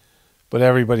agreement. But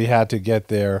everybody had to get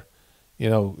their, you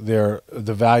know,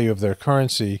 the value of their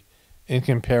currency in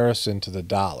comparison to the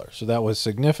dollar. So that was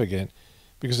significant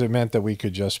because it meant that we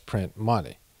could just print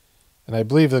money. And I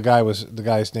believe the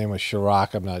guy's name was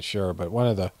Chirac, I'm not sure, but one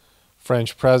of the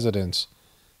French presidents,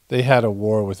 they had a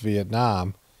war with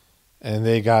Vietnam and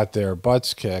they got their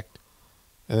butts kicked.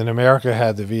 And then America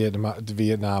had the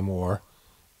Vietnam War,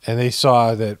 and they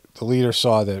saw that, the leader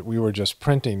saw that we were just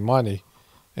printing money,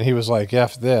 and he was like,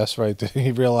 F this, right?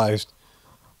 He realized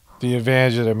the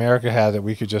advantage that America had, that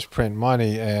we could just print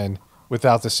money and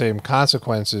without the same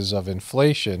consequences of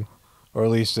inflation, or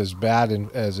at least as bad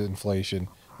as inflation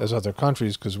as other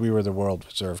countries, because we were the world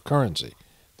reserve currency.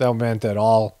 That meant that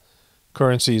all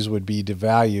currencies would be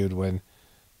devalued when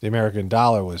the American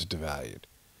dollar was devalued.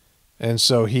 And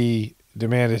so he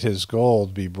demanded his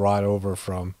gold be brought over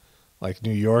from like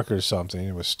New York or something.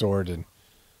 It was stored in,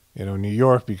 you know, New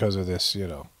York because of this, you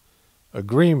know,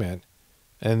 agreement.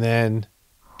 And then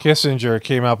Kissinger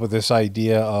came up with this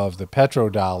idea of the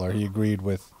petrodollar. He agreed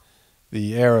with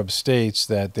the Arab states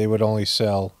that they would only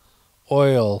sell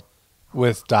oil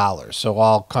with dollars. So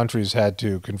all countries had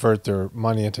to convert their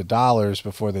money into dollars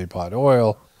before they bought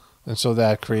oil. And so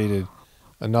that created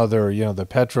another, you know, the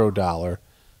petrodollar,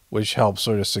 which helped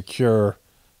sort of secure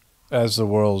as the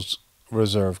world's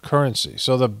reserve currency.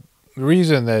 So the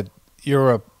reason that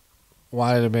Europe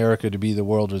wanted America to be the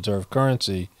world reserve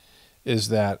currency is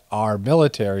that our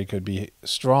military could be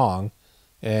strong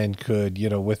and could, you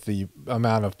know, with the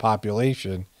amount of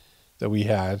population that we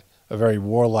had, a very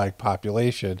warlike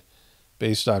population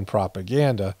based on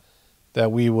propaganda, that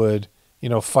we would, you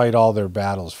know, fight all their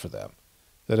battles for them.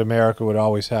 That America would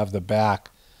always have the back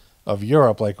of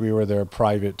Europe, like we were their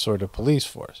private sort of police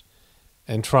force.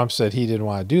 And Trump said he didn't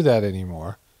want to do that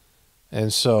anymore.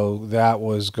 And so that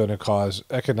was going to cause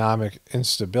economic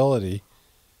instability.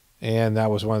 And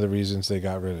that was one of the reasons they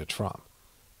got rid of Trump.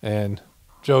 And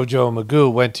Jojo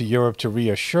Magoo went to Europe to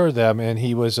reassure them. And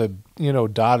he was a, you know,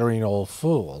 doddering old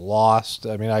fool, lost.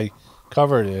 I mean, I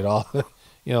covered it all,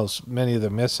 you know, many of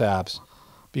the mishaps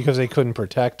because they couldn't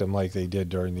protect him like they did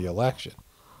during the election.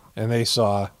 And they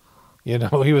saw, you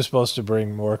know, he was supposed to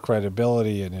bring more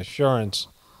credibility and assurance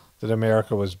that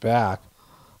America was back.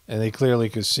 And they clearly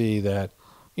could see that,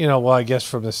 you know, well, I guess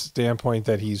from the standpoint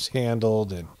that he's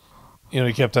handled and, you know,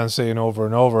 he kept on saying over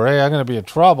and over, hey, I'm going to be in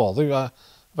trouble. If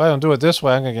I don't do it this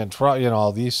way, I'm going to get in trouble, you know,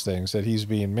 all these things, that he's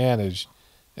being managed.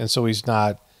 And so he's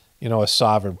not, you know, a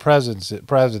sovereign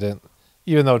president,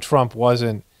 even though Trump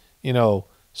wasn't, you know,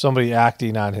 somebody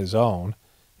acting on his own.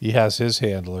 He has his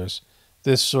handlers.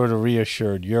 This sort of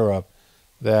reassured Europe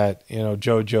that, you know,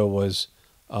 Jojo was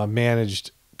a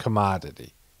managed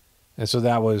commodity. And so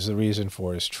that was the reason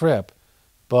for his trip.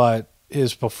 But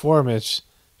his performance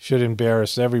should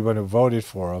embarrass everyone who voted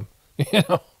for him, you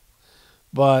know.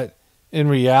 But in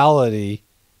reality,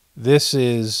 this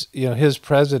is, his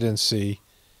presidency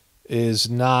is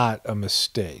not a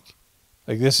mistake.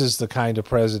 Like, this is the kind of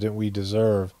president we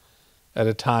deserve at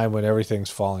a time when everything's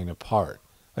falling apart.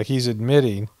 Like, he's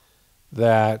admitting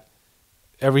that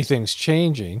everything's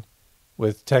changing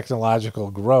with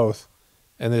technological growth,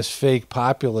 and this fake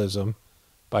populism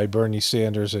by Bernie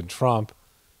Sanders and Trump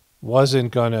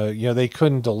wasn't going to, they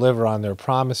couldn't deliver on their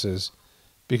promises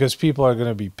because people are going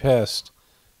to be pissed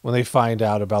when they find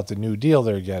out about the New Deal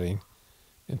they're getting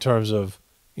in terms of,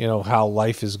 how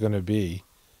life is going to be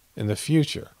in the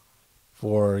future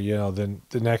for,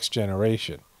 the next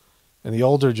generation. And the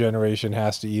older generation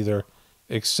has to either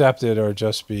accept it or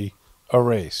just be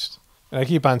erased. And I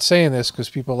keep on saying this because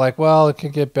people are like, well, it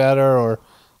can get better, or,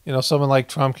 someone like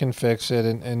Trump can fix it,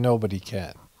 and nobody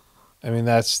can. I mean,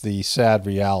 that's the sad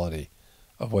reality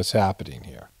of what's happening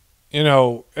here.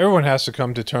 Everyone has to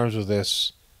come to terms with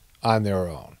this on their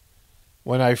own.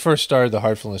 When I first started the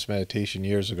Heartfulness meditation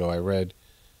years ago, I read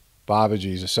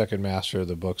Babaji's, the second master of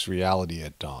the books, Reality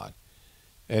at Dawn.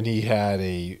 And he had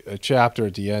a chapter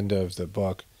at the end of the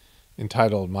book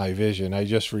entitled My Vision. I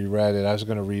just reread it. I was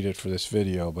going to read it for this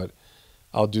video, but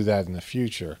I'll do that in the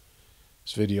future.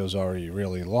 This video is already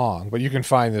really long. But you can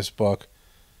find this book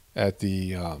at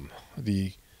the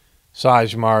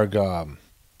Saj Marg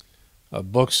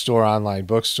bookstore, online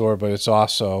bookstore, but it's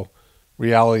also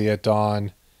Reality at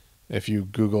Dawn. If you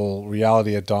Google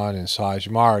Reality at Dawn and Saj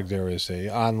Marg, there is an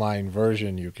online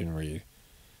version you can read.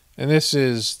 And this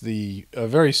is a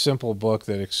very simple book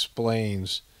that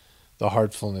explains the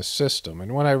heartfulness system.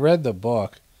 And when I read the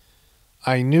book,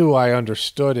 I knew I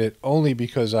understood it only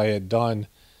because I had done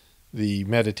the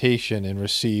meditation and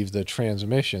received the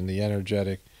transmission, the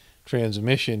energetic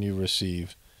transmission you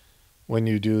receive when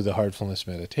you do the heartfulness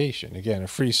meditation. Again, a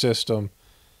free system.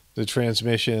 The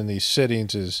transmission in these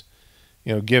sittings is,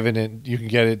 given it. You can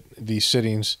get these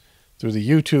sittings through the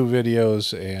YouTube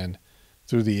videos and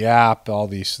through the app, all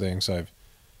these things I've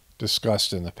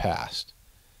discussed in the past.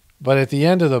 But at the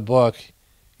end of the book,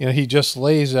 he just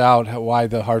lays out why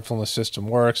the heartfulness system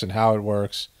works and how it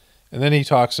works. And then he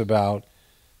talks about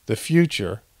the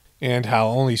future and how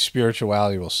only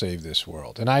spirituality will save this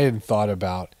world. And I hadn't thought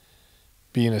about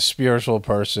being a spiritual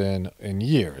person in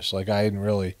years. Like, I hadn't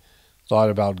really thought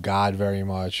about God very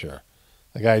much, or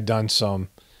like I had done some,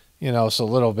 so a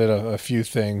little bit of a few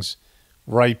things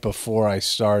right before I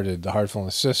started the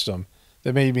heartfulness system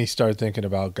that made me start thinking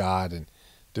about God and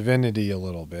divinity a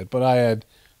little bit. But I had,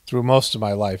 through most of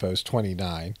my life, I was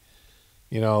 29.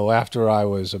 After I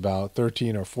was about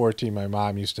 13 or 14, my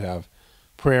mom used to have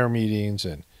prayer meetings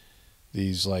and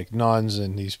these like nuns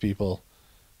and these people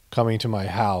coming to my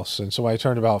house. And so when I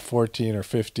turned about 14 or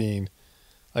 15,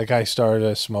 like I started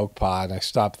to smoke pot and I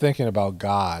stopped thinking about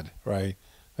God, right?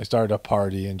 I started to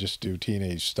party and just do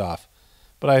teenage stuff.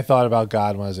 But I thought about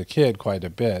God when I was a kid quite a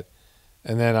bit,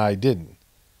 and then I didn't.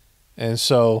 And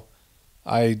so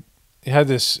I had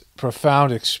this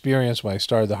profound experience when I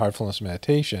started the heartfulness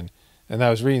meditation, and I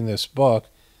was reading this book,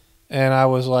 and I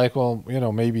was like, well,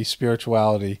 maybe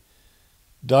spirituality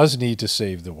does need to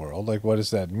save the world. Like, what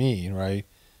does that mean, right?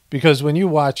 Because when you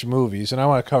watch movies, and I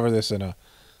want to cover this in a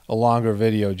longer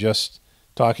video just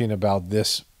talking about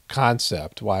this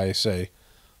concept, why I say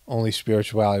only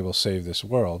spirituality will save this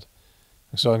world.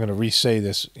 So I'm going to re-say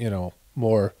this,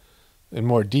 more in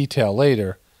more detail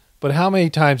later. But how many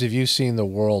times have you seen the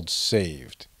world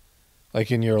saved,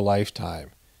 like in your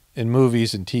lifetime, in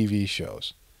movies and TV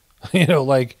shows?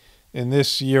 Like in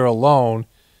this year alone,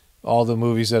 all the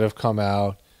movies that have come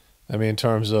out, I mean, in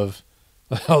terms of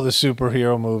all the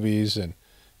superhero movies and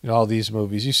all these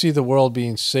movies, you see the world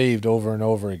being saved over and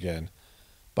over again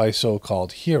by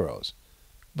so-called heroes.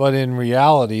 But in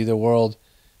reality, the world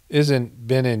isn't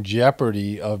been in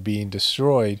jeopardy of being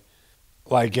destroyed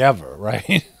like ever,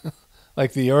 right?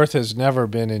 Like the earth has never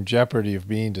been in jeopardy of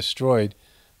being destroyed,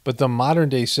 but the modern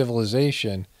day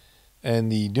civilization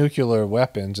and the nuclear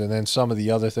weapons and then some of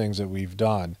the other things that we've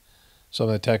done, some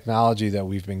of the technology that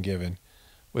we've been given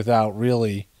without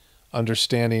really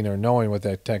understanding or knowing what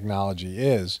that technology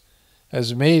is,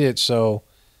 has made it so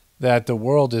that the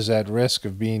world is at risk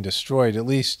of being destroyed, at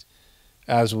least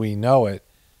as we know it,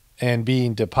 and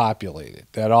being depopulated,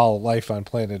 that all life on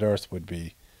planet Earth would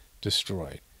be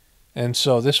destroyed. And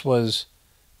so this was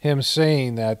him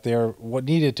saying that there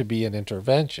needed to be an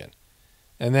intervention.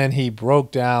 And then he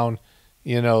broke down,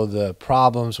 the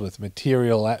problems with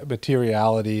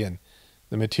materiality and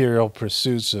the material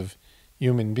pursuits of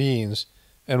human beings,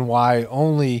 and why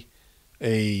only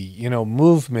a,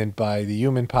 movement by the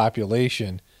human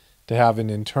population to have an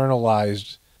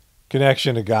internalized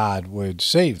connection to God would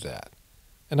save that.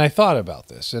 And I thought about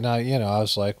this, and I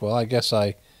was like, well, I guess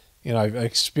I've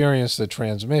experienced the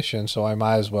transmission, so I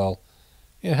might as well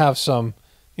have some,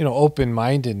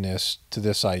 open-mindedness to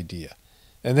this idea.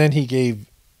 And then he gave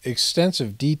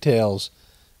extensive details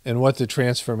in what the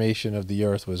transformation of the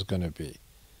earth was going to be,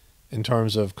 in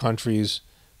terms of countries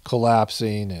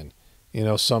collapsing and,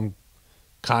 some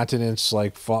continents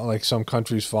like some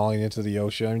countries falling into the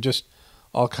ocean. I mean, just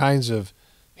all kinds of,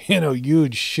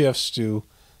 huge shifts to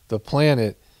the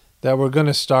planet that were going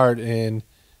to start in.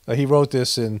 He wrote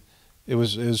this it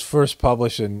was first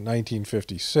published in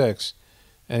 1956,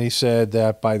 and he said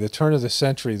that by the turn of the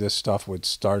century, this stuff would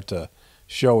start to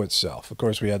show itself. Of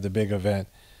course, we had the big event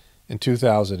in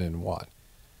 2001,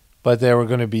 but there were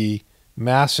going to be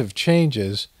massive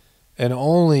changes, and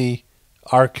only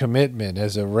our commitment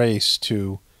as a race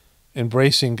to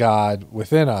embracing God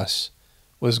within us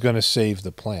was going to save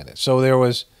the planet. So there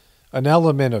was an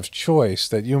element of choice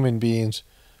that human beings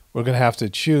were going to have to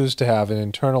choose to have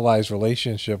an internalized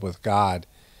relationship with God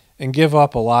and give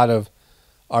up a lot of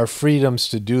our freedoms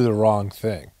to do the wrong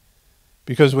thing.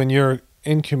 Because when you're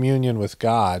in communion with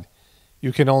God,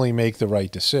 you can only make the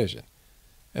right decision,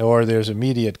 or there's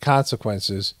immediate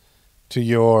consequences to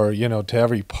your, to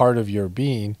every part of your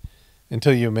being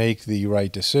until you make the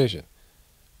right decision.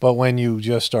 But when you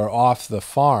just are off the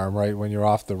farm, right, when you're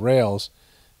off the rails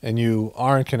and you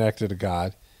aren't connected to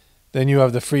God, then you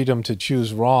have the freedom to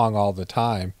choose wrong all the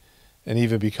time and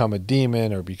even become a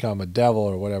demon or become a devil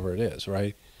or whatever it is,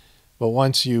 right? But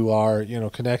once you are,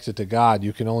 connected to God,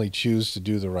 you can only choose to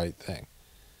do the right thing.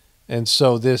 And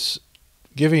so this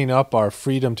giving up our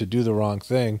freedom to do the wrong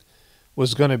thing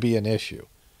was going to be an issue.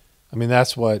 I mean,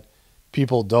 that's what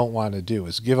people don't want to do,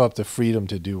 is give up the freedom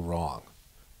to do wrong.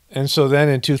 And so then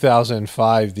in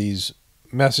 2005, these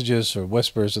messages or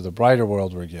whispers of the brighter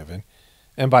world were given.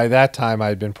 And by that time, I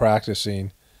had been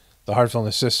practicing the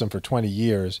heartfulness system for 20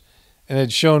 years, and it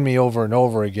had shown me over and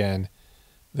over again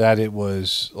that it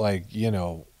was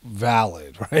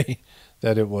valid, right?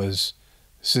 That it was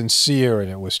sincere and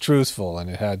it was truthful and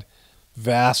it had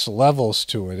vast levels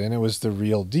to it and it was the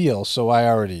real deal. So I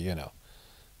already,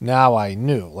 now I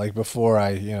knew, like before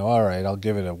I, all right, I'll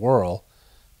give it a whirl.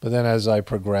 But then as I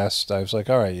progressed, I was like,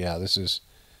 all right, yeah, this is,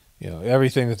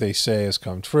 everything that they say has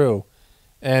come true.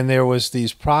 And there was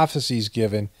these prophecies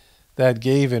given that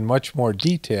gave in much more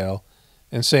detail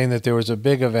and saying that there was a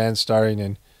big event starting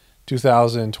in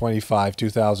 2025,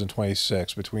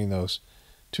 2026, between those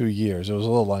 2 years. It was a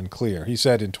little unclear. He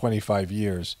said in 25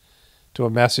 years to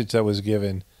a message that was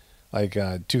given like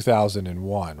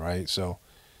 2001, right? So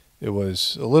it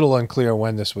was a little unclear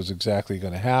when this was exactly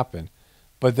going to happen.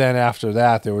 But then after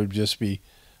that, there would just be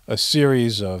a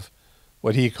series of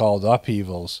what he called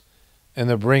upheavals and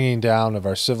the bringing down of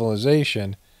our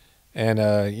civilization and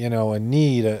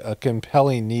a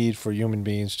compelling need for human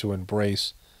beings to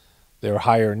embrace their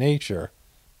higher nature.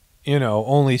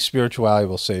 Only spirituality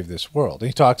will save this world.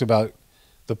 He talked about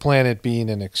the planet being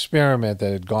an experiment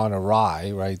that had gone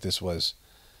awry, right? This was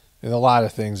a lot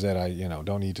of things that I,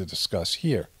 don't need to discuss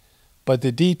here. But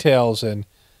the details and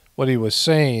what he was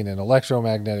saying and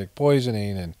electromagnetic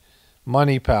poisoning and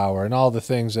money power and all the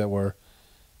things that were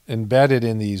embedded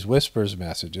in these whispers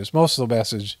messages. Most of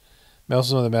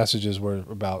the messages were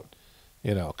about,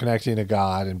 connecting to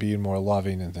God and being more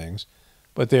loving and things.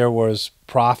 But there was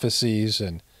prophecies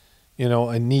and,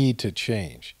 a need to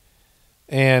change.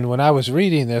 And when I was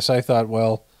reading this, I thought,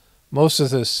 well, most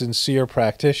of the sincere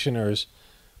practitioners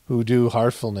who do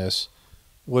heartfulness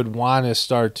would want to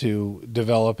start to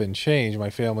develop and change. My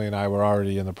family and I were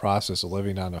already in the process of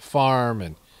living on a farm,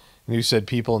 and you said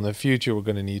people in the future were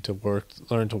going to need to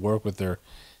learn to work with their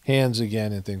hands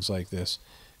again and things like this,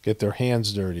 get their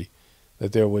hands dirty,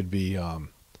 that there would be,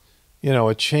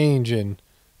 a change in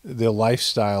the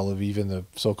lifestyle of even the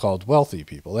so-called wealthy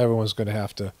people. Everyone's going to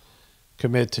have to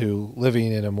commit to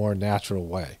living in a more natural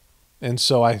way. And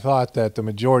so I thought that the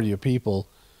majority of people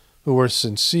who were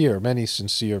sincere, many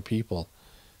sincere people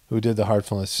who did the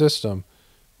heartfulness system,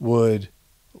 would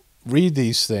read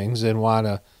these things and want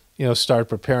to, start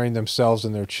preparing themselves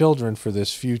and their children for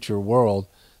this future world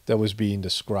that was being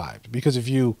described. Because if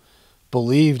you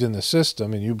believed in the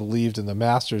system and you believed in the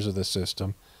masters of the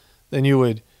system, then you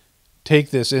would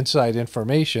take this inside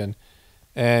information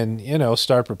and,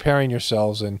 start preparing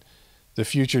yourselves and the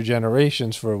future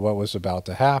generations for what was about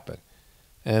to happen.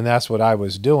 And that's what I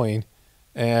was doing.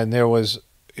 And there was,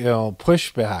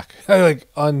 pushback,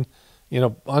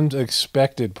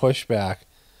 unexpected pushback.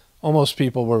 Almost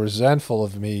people were resentful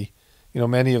of me.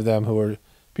 Many of them who were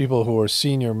people who were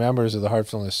senior members of the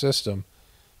heartfulness system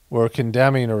were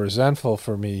condemning or resentful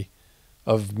for me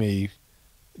of me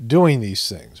doing these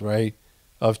things, right?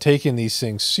 Of taking these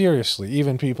things seriously.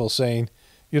 Even people saying,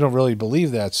 you don't really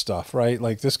believe that stuff, right?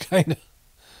 Like this kind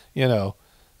of,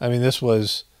 I mean, this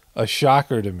was a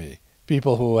shocker to me.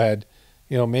 People who had,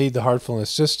 made the heartfulness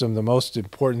system the most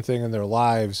important thing in their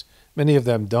lives, many of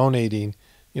them donating,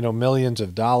 millions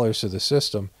of dollars to the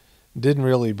system, didn't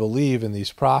really believe in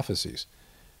these prophecies.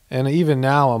 And even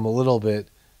now I'm a little bit,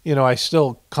 I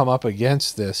still come up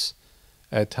against this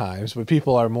at times, but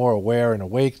people are more aware and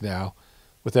awake now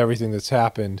with everything that's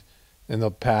happened in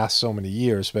the past so many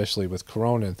years, especially with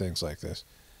Corona and things like this.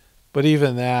 But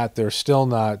even that, they're still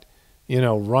not,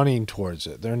 running towards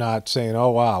it. They're not saying,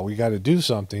 oh, wow, we got to do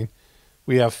something.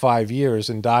 We have 5 years.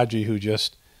 And Dodgy, who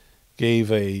just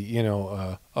gave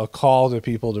a call to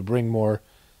people to bring more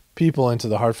people into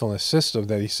the heartfulness system,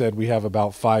 that he said we have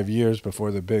about 5 years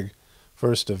before the big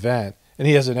first event. And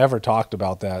he hasn't ever talked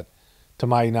about that, to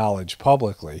my knowledge,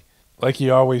 publicly. Like he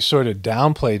always sort of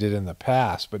downplayed it in the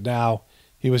past, but now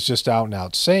he was just out and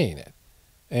out saying it.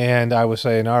 And I was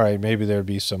saying, all right, maybe there'd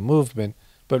be some movement.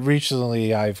 But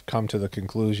recently I've come to the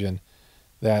conclusion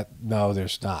that no,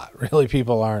 there's not. Really,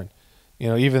 people aren't,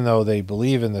 even though they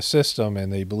believe in the system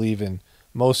and they believe in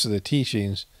most of the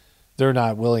teachings, they're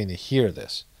not willing to hear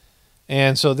this.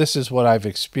 And so this is what I've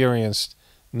experienced,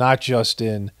 not just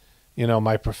in,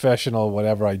 my professional,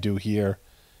 whatever I do here,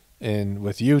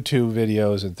 with YouTube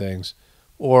videos and things,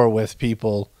 or with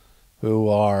people who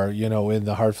are, in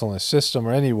the heartfulness system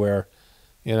or anywhere,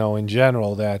 in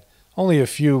general, that only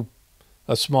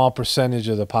a small percentage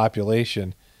of the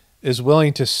population is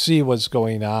willing to see what's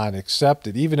going on, accept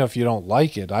it, even if you don't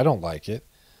like it. I don't like it.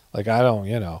 Like, I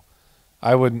don't,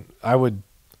 I would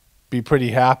be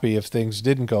pretty happy if things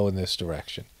didn't go in this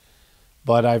direction.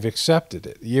 But I've accepted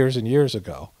it years and years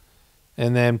ago,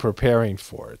 and then preparing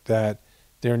for it, that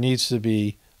there needs to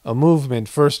be a movement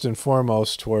first and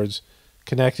foremost towards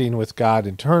connecting with God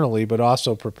internally, but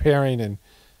also preparing and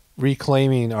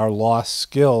reclaiming our lost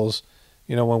skills.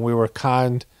 When we were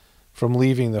conned from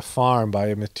leaving the farm by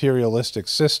a materialistic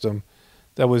system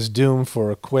that was doomed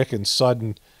for a quick and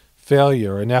sudden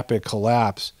failure, an epic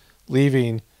collapse,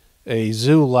 leaving a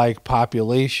zoo-like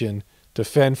population to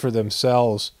fend for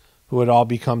themselves, who had all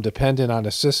become dependent on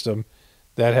a system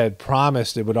that had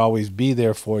promised it would always be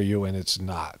there for you, and it's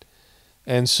not.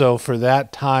 And so for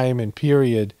that time and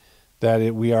period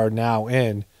that we are now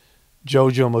in,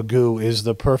 Jojo Magoo is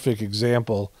the perfect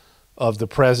example of the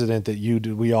president that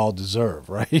we all deserve,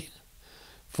 right?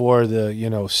 For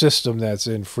the, system that's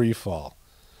in free fall.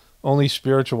 Only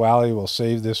spirituality will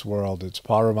save this world. It's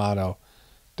Paul Romano,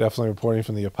 definitely reporting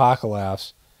from the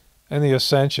Apocalypse and the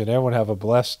Ascension. Everyone have a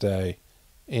blessed day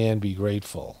and be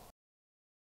grateful.